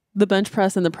the bench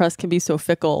press and the press can be so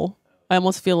fickle. I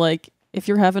almost feel like if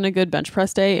you're having a good bench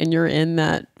press day and you're in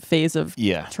that phase of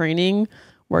training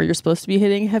where you're supposed to be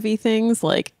hitting heavy things,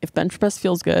 like if bench press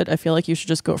feels good, I feel like you should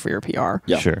just go for your PR.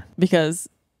 Yeah, sure. Because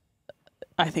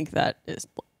I think that is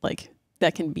like,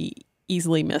 that can be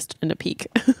easily missed in a peak.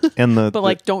 And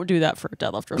but don't do that for a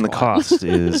deadlift or and the cost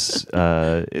is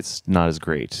it's not as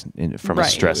great from a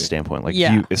stress standpoint. Like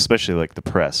you, especially like the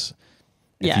press.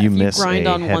 If you miss grind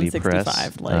a on heavy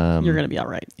 165, press, you're going to be all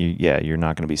right. You're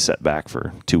not going to be set back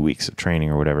for 2 weeks of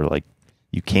training or whatever. Like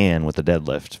you can with the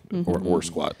deadlift or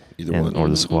squat, either one, or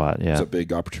the squat. Yeah, it's a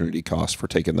big opportunity cost for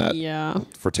taking that.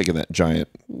 For taking that giant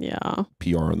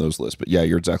PR on those lists. But yeah,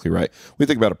 you're exactly right. When you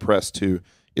think about a press too,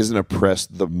 isn't a press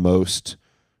the most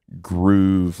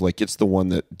groove? Like it's the one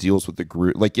that deals with the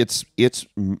groove. Like it's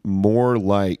more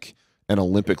like an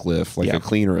Olympic lift, like a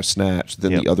clean or a snatch,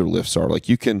 than the other lifts are. Like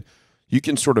you can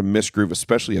sort of misgroove,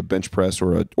 especially a bench press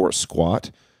or a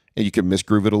squat, and you can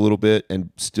misgroove it a little bit and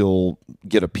still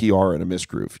get a PR in a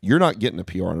misgroove. You're not getting a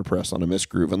PR in a press on a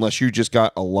misgroove unless you just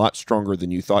got a lot stronger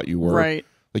than you thought you were. Right.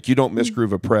 Like you don't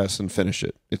misgroove a press and finish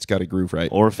it. It's got to groove right.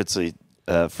 Or if it's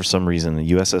for some reason, a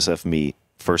USSF meet,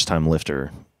 first-time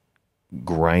lifter,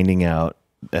 grinding out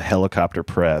a helicopter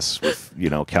press with,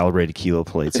 calibrated kilo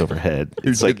plates overhead.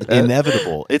 It's like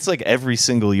inevitable. It's like every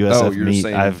single USF meet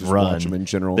I've run. In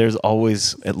general. There's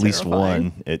always at least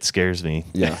one. It scares me.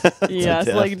 Yeah. Yeah, it's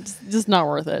like just not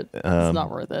worth it. It's not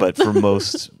worth it. But for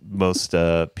most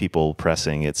people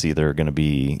pressing, it's either going to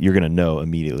be, you're going to know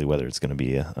immediately whether it's going to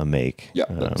be a make. Yeah,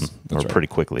 that's or pretty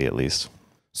quickly at least.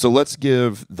 So let's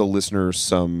give the listeners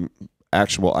some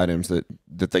actionable items that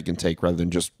they can take rather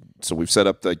than just, so we've set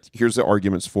up here's the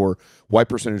arguments for why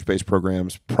percentage-based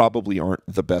programs probably aren't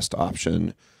the best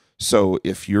option. So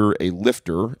if you're a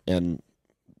lifter, and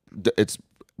it's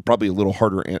probably a little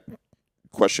harder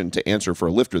question to answer for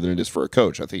a lifter than it is for a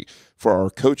coach. I think for our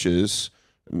coaches,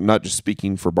 not just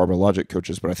speaking for Barbell Logic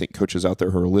coaches, but I think coaches out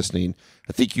there who are listening,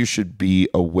 I think you should be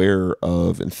aware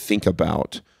of and think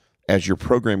about, as you're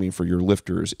programming for your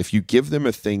lifters, if you give them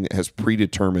a thing that has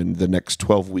predetermined the next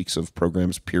 12 weeks of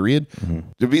programs, period,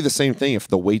 it'd be the same thing if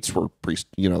the weights were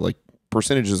like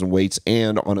percentages and weights,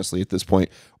 and honestly at this point,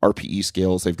 RPE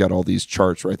scales, they've got all these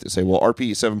charts, right, that say, well,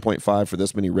 RPE 7.5 for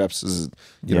this many reps is,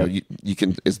 you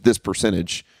can, is this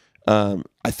percentage. I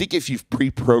think if you've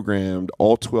pre-programmed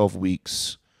all 12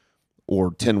 weeks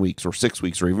or 10 weeks or 6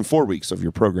 weeks or even 4 weeks of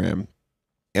your program,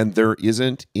 and there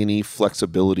isn't any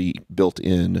flexibility built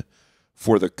in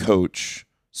for the coach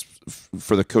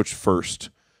first,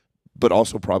 but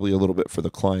also probably a little bit for the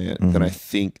client, then I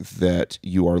think that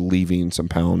you are leaving some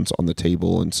pounds on the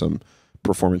table and some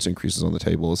performance increases on the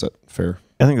table. Is that fair?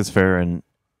 I think that's fair, and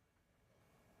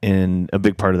a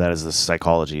big part of that is the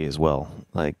psychology as well,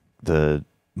 like the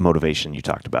motivation you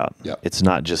talked about. Yep. It's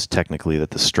not just technically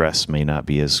that the stress may not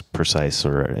be as precise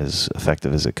or as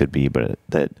effective as it could be, but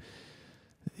that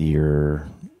your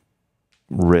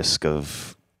risk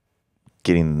of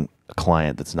getting a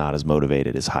client that's not as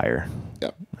motivated is higher.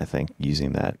 Yeah, I think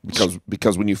using that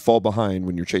because when you fall behind,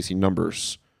 when you're chasing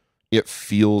numbers, it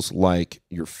feels like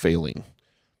you're failing,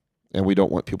 and we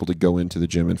don't want people to go into the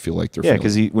gym and feel like they're failing.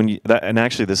 Because and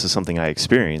actually this is something I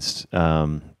experienced.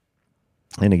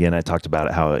 And again, I talked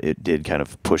about how it did kind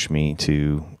of push me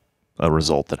to a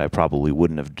result that I probably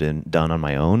wouldn't have done on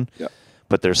my own. Yeah.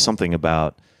 But there's something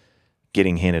about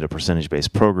getting handed a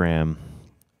percentage-based program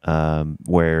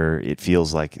where it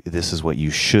feels like this is what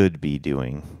you should be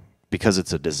doing because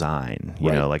it's a design,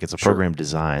 like it's a program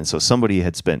design. So somebody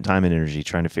had spent time and energy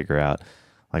trying to figure out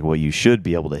like what you should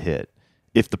be able to hit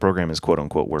if the program is quote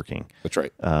unquote working. That's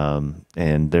right.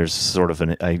 And there's sort of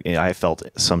I felt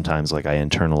sometimes like I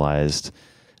internalized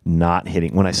not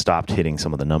hitting, when I stopped hitting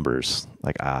some of the numbers,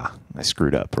 like, I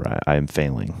screwed up, or I am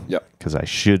failing. Yep. Because I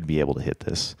should be able to hit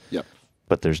this. Yep.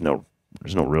 But there's no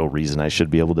real reason I should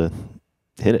be able to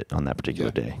hit it on that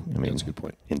particular day. I mean, that's a good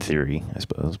point. In theory, I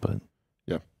suppose, but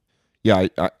yeah.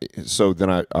 So then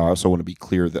I also want to be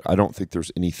clear that I don't think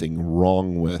there's anything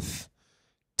wrong with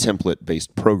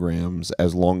template-based programs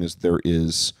as long as there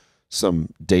is some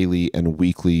daily and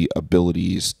weekly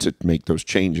abilities to make those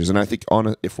changes. And I think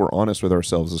if we're honest with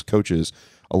ourselves as coaches,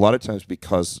 a lot of times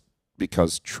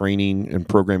because training and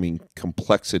programming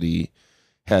complexity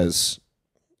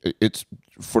it's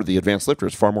for the advanced lifter,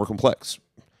 it's far more complex.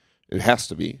 It has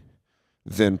to be.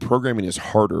 Then programming is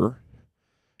harder.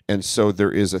 And so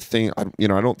there is a thing, I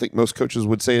don't think most coaches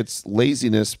would say it's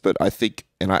laziness, but I think,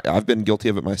 and I've been guilty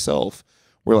of it myself,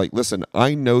 we're like, listen,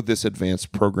 I know this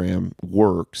advanced program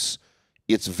works.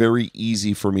 It's very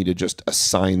easy for me to just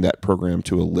assign that program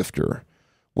to a lifter,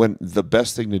 when the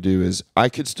best thing to do is I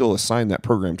could still assign that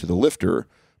program to the lifter,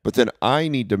 But then I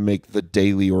need to make the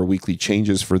daily or weekly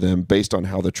changes for them based on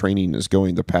how the training is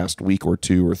going. The past week or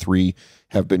 2 or 3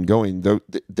 have been going.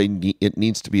 It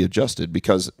needs to be adjusted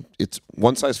because it's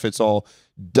one size fits all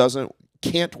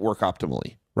can't work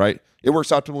optimally, right? It works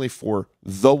optimally for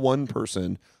the one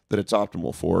person that it's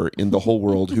optimal for in the whole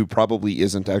world who probably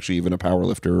isn't actually even a power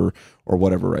lifter or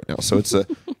whatever right now. So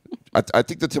I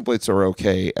think the templates are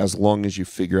okay as long as you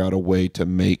figure out a way to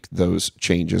make those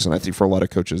changes. And I think for a lot of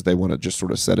coaches, they want to just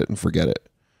sort of set it and forget it.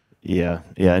 Yeah,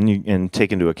 and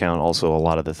take into account also a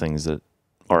lot of the things that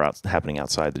are happening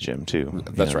outside the gym too.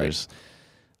 That's right.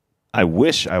 I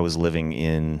wish I was living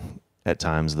in, at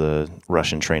times, the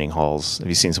Russian training halls. Have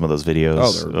you seen some of those videos?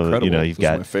 Oh, they're incredible. You've Those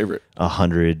are got my favorite.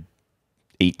 100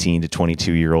 18 to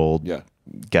 22-year-old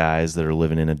guys that are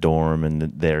living in a dorm, and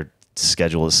their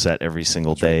schedule is set every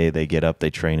single day. They get up, they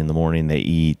train in the morning, they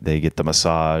eat, they get the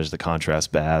massage, the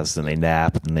contrast baths, then they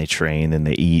nap, then they train, then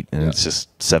they eat, and it's just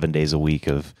 7 days a week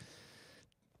of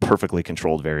perfectly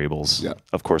controlled variables. Yeah.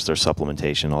 Of course, their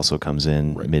supplementation also comes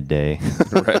in midday.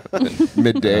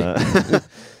 Midday.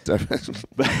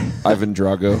 Ivan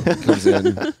Drago comes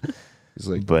in. He's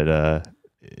like, but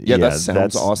yeah, that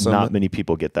sounds awesome. Not many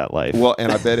people get that life. Well,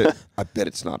 and I bet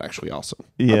it's not actually awesome.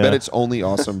 Yeah. I bet it's only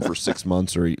awesome for 6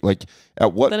 months, or like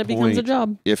at what then it point becomes a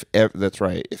job. That's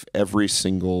right. If every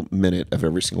single minute of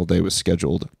every single day was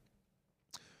scheduled,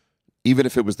 even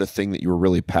if it was the thing that you were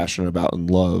really passionate about and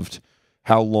loved,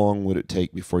 how long would it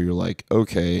take before you're like,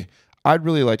 okay, I'd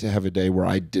really like to have a day where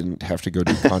I didn't have to go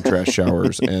do contrast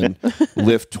showers and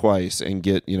lift twice and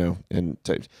get,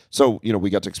 so, we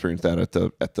got to experience that at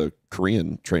the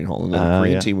Korean training hall. And the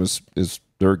Korean team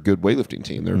they're a good weightlifting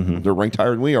team. They're ranked higher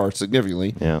than we are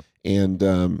significantly. Yeah. And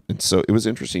so it was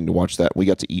interesting to watch that. We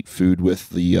got to eat food with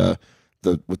the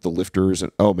lifters,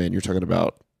 and oh man, you're talking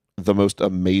about the most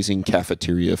amazing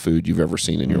cafeteria food you've ever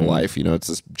seen in your life. It's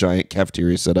this giant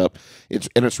cafeteria set up.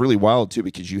 It's really wild too,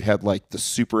 because you had like the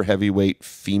super heavyweight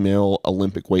female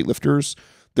Olympic weightlifters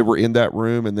that were in that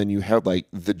room, and then you had like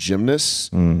the gymnasts,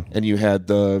 and you had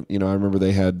I remember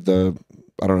they had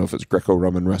I don't know if it's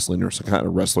Greco-Roman wrestling or some kind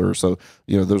of wrestler. So,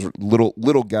 those are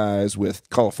little guys with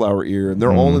cauliflower ear, and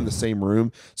they're all in the same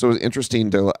room. So it was interesting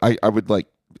to, I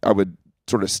would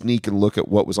sort of sneak and look at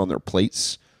what was on their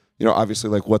plates. Obviously,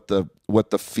 like what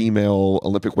the female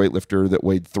Olympic weightlifter that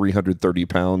weighed 330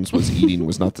 pounds was eating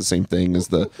was not the same thing as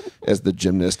the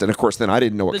gymnast. And of course, then I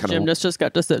didn't know what the kind gymnast just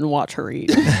got to sit and watch her eat.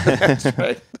 That's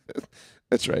right.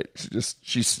 That's right.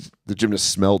 The gymnast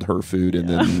smelled her food, and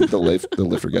then the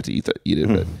lifter got to eat it.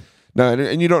 But no,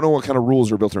 and you don't know what kind of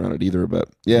rules are built around it either. But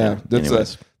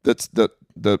that's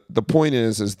the point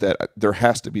is that there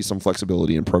has to be some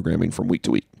flexibility in programming from week to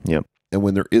week. Yep. And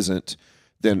when there isn't,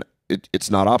 then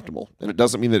it's not optimal, and it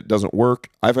doesn't mean that it doesn't work.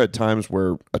 I've had times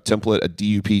where a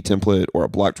DUP template or a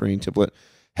block training template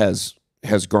has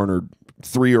garnered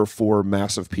 3 or 4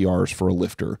 massive PRs for a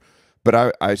lifter,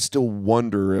 but I still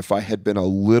wonder if I had been a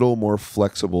little more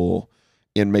flexible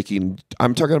in making.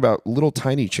 I'm talking about little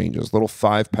tiny changes, little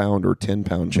 5-pound or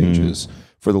 10-pound changes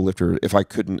for the lifter, if I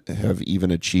couldn't have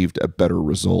even achieved a better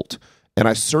result. And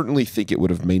I certainly think it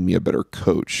would have made me a better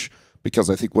coach.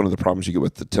 Because I think one of the problems you get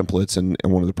with the templates, and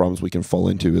one of the problems we can fall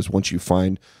into, is once you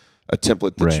find a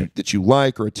template that you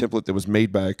like, or a template that was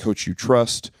made by a coach you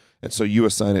trust, and so you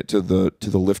assign it to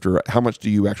the lifter. How much do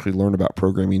you actually learn about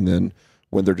programming then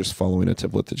when they're just following a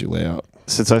template that you lay out?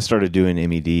 Since I started doing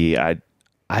MED,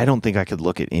 I don't think I could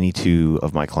look at any 2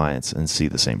 of my clients and see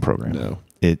the same program. No,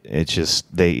 it's just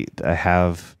I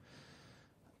have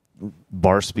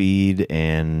bar speed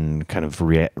and kind of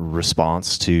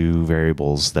response to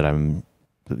variables that I'm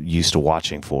used to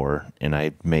watching for, and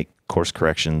I make course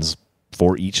corrections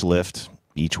for each lift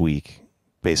each week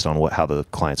based on how the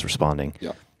client's responding.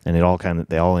 Yeah. And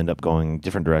they all end up going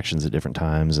different directions at different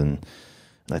times, and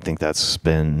I think that's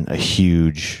been a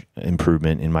huge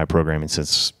improvement in my programming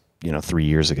since 3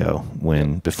 years ago,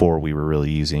 before we were really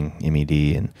using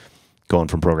MED and going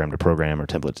from program to program or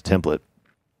template to template.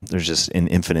 There's just an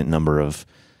infinite number of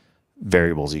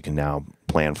variables you can now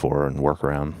plan for and work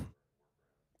around.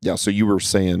 Yeah, so you were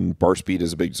saying bar speed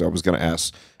is a big, so I was going to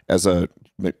ask, to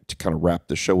kind of wrap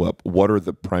the show up, what are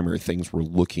the primary things we're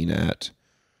looking at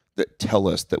that tell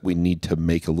us that we need to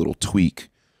make a little tweak,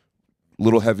 a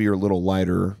little heavier, a little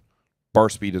lighter? Bar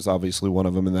speed is obviously one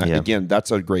of them, and again, that's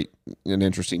a great and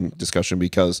interesting discussion,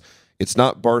 because it's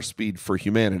not bar speed for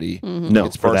humanity. No,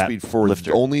 it's bar speed for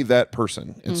only that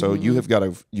person. And so you have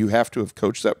to have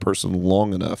coached that person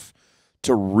long enough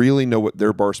to really know what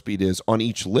their bar speed is on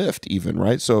each lift, even,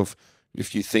 right? So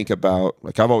if you think about,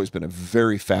 like, I've always been a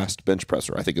very fast bench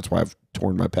presser. I think it's why I've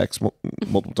torn my pecs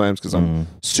multiple times, because I'm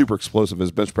super explosive as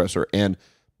bench presser.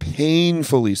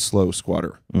 painfully slow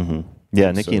squatter. Mm-hmm.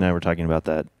 Yeah, Niki So- and I were talking about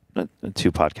that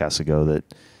 2 podcasts ago,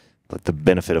 that like the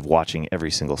benefit of watching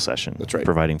every single session, That's right.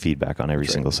 providing feedback on every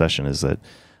That's right. single session, is that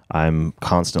I'm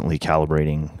constantly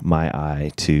calibrating my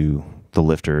eye to the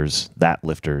lifter's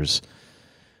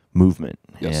movement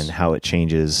Yes. and how it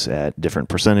changes at different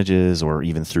percentages or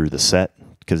even through the set,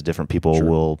 because different people Sure.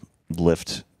 will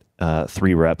lift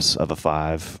 3 reps of a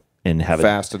 5 and have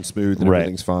Fast and smooth and Right.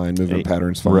 everything's fine, movement Right.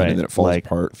 pattern's fine, Right. and then it falls like,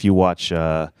 apart. If you watch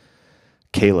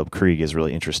Caleb Krieg is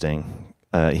really interesting.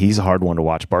 He's a hard one to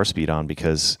watch bar speed on,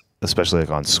 because especially like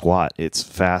on squat, it's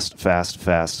fast,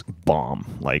 bomb.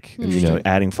 Like, you know,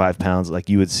 adding 5 pounds, like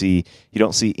you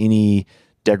don't see any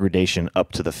degradation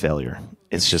up to the failure.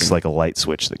 It's just like a light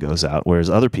switch that goes out.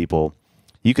 Whereas other people,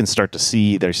 you can start to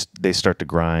see they start to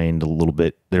grind a little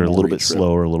bit. They're a little bit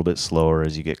slower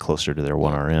as you get closer to their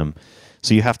 1RM.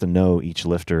 So you have to know each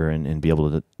lifter and be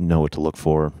able to know what to look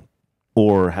for,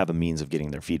 or have a means of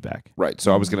getting their feedback. Right.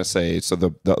 So I was going to say, so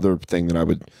the other thing that I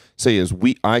would say is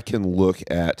I can look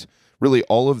at, really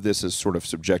all of this is sort of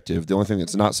subjective. The only thing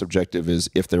that's not subjective is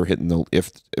if they're hitting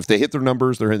if they hit their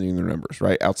numbers, they're hitting their numbers,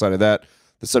 right? Outside of that,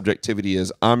 the subjectivity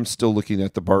is I'm still looking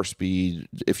at the bar speed.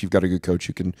 If you've got a good coach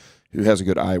who has a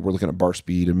good eye, we're looking at bar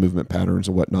speed and movement patterns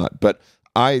and whatnot. But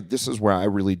this is where I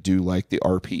really do like the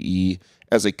RPE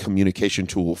as a communication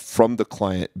tool from the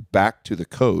client back to the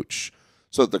coach.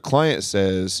 So the client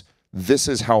says, this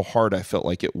is how hard I felt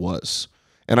like it was.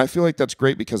 And I feel like that's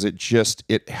great, because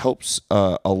it helps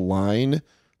align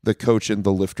the coach and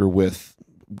the lifter with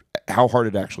how hard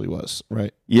it actually was,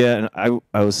 right? Yeah, and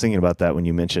I was thinking about that when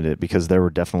you mentioned it, because there were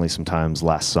definitely some times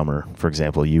last summer, for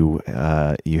example, you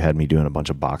had me doing a bunch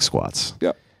of box squats.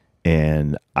 Yep.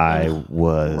 And I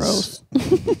was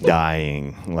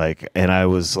dying. And I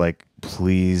was like,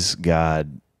 please,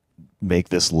 God, make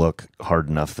this look hard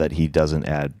enough that he doesn't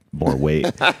add more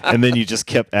weight. And then you just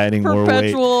kept adding more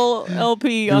weight. Perpetual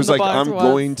LP He on was the like, box I'm squats.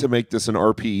 going to make this an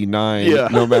RPE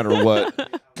 9 no matter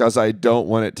what, because I don't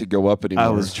want it to go up anymore. I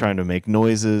was trying to make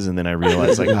noises, and then I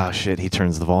realized, like, oh, shit, he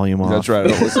turns the volume off. That's right. I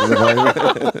don't listen to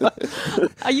the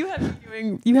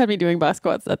volume. You had me doing box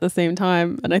squats at the same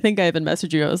time, and I think I even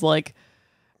messaged you. I was like,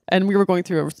 and we were going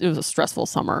through it was a stressful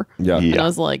summer. Yeah. And I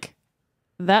was like,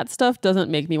 that stuff doesn't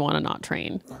make me want to not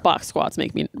train. Box squats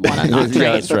make me want to not train.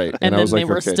 Yeah, that's right. And I then was like, they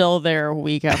were okay. still there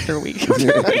week after week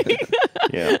after week.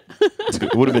 Yeah.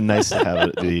 It would have been nice to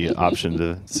have the option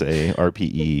to say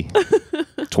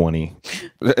RPE 20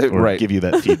 or Right. give you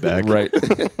that feedback. Right.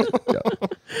 Yeah.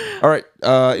 All right.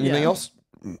 Anything else?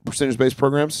 Percentage-based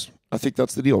programs? I think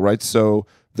that's the deal, right? So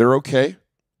they're okay.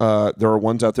 There are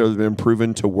ones out there that have been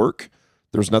proven to work.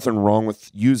 There's nothing wrong with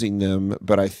using them,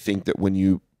 but I think that when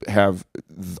you have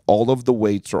all of the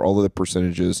weights or all of the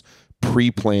percentages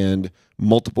pre-planned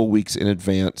multiple weeks in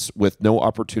advance with no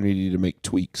opportunity to make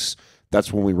tweaks,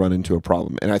 that's when we run into a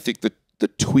problem. And I think that the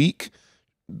tweak,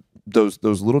 those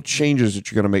little changes that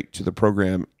you're going to make to the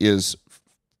program, is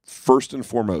first and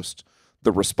foremost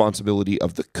the responsibility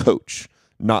of the coach,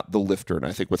 not the lifter. And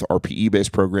I think with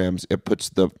RPE-based programs, it puts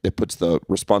the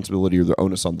responsibility or the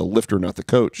onus on the lifter, not the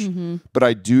coach. Mm-hmm. But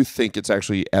I do think it's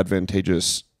actually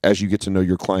advantageous as you get to know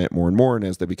your client more and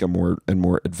as they become more and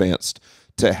more advanced,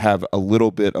 to have a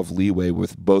little bit of leeway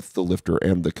with both the lifter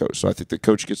and the coach. So I think the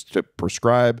coach gets to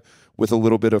prescribe with a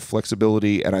little bit of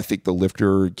flexibility, and I think the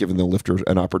lifter, giving the lifter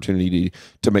an opportunity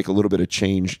to make a little bit of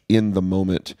change in the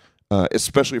moment,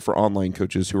 especially for online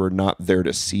coaches who are not there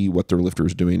to see what their lifter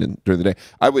is doing during the day.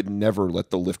 I would never let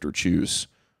the lifter choose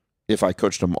if I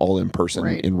coached them all in person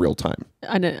in real time.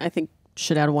 And I think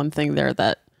should add one thing there,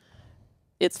 that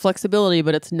it's flexibility,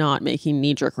 but it's not making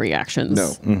knee-jerk reactions. No.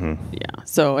 Mm-hmm. Yeah.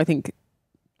 So I think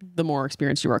the more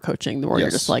experience you are coaching, the more you're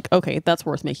just like, okay, that's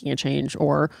worth making a change,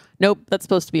 or nope, that's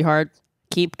supposed to be hard.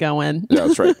 Keep going. Yeah,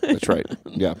 that's right. That's right.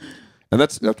 Yeah. And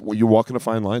that's you're walking a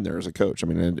fine line there as a coach. I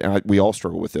mean, we all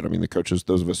struggle with it. I mean, the coaches,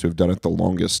 those of us who have done it the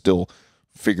longest, still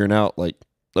figuring out, like,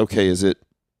 okay,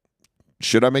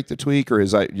 should I make the tweak, or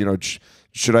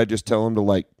should I just tell them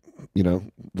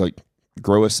to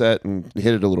grow a set and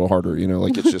hit it a little harder?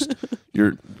 It's just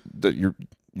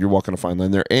you're walking a fine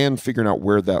line there, and figuring out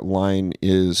where that line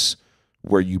is,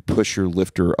 where you push your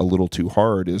lifter a little too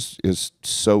hard is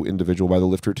so individual by the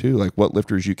lifter too. Like what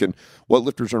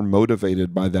lifters are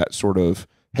motivated by that sort of,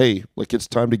 hey, like it's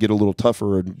time to get a little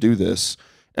tougher and do this.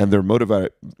 And they're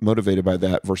motivated by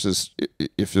that, versus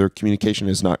if their communication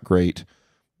is not great.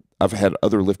 I've had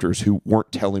other lifters who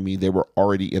weren't telling me, they were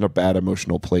already in a bad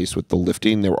emotional place with the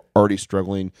lifting. They were already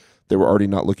struggling. They were already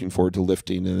not looking forward to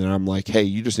lifting. And then I'm like, hey,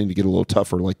 you just need to get a little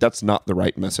tougher. Like, that's not the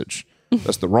right message.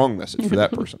 That's the wrong message for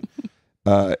that person.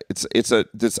 I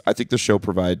think the show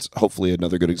provides hopefully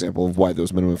another good example of why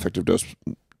those minimum effective dose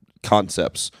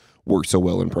concepts work so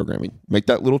well in programming. Make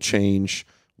that little change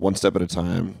one step at a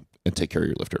time and take care of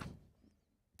your lifter.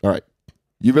 All right.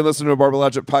 You've been listening to a Barbell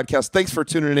Logic podcast. Thanks for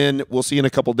tuning in. We'll see you in a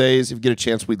couple days. If you get a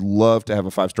chance, we'd love to have a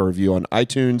 5-star review on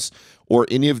iTunes or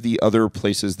any of the other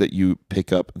places that you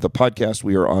pick up the podcast.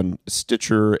 We are on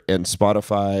Stitcher and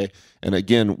Spotify. And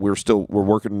again, we're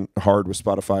working hard with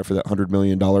Spotify for that $100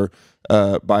 million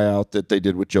buyout that they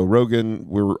did with Joe Rogan.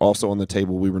 We're also on the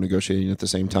table. We were negotiating at the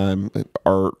same time.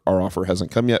 Our offer hasn't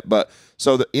come yet. But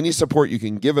so any support you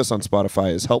can give us on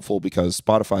Spotify is helpful because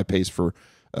Spotify pays for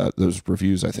those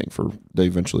reviews, I think, they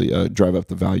eventually drive up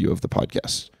the value of the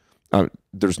podcast.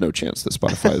 There's no chance that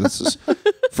Spotify,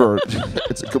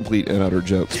 it's a complete and utter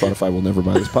joke. Spotify will never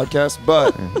buy this podcast,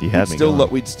 but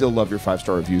we'd still love your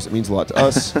 5-star reviews. It means a lot to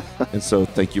us. And so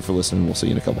thank you for listening. We'll see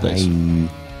you in a couple days.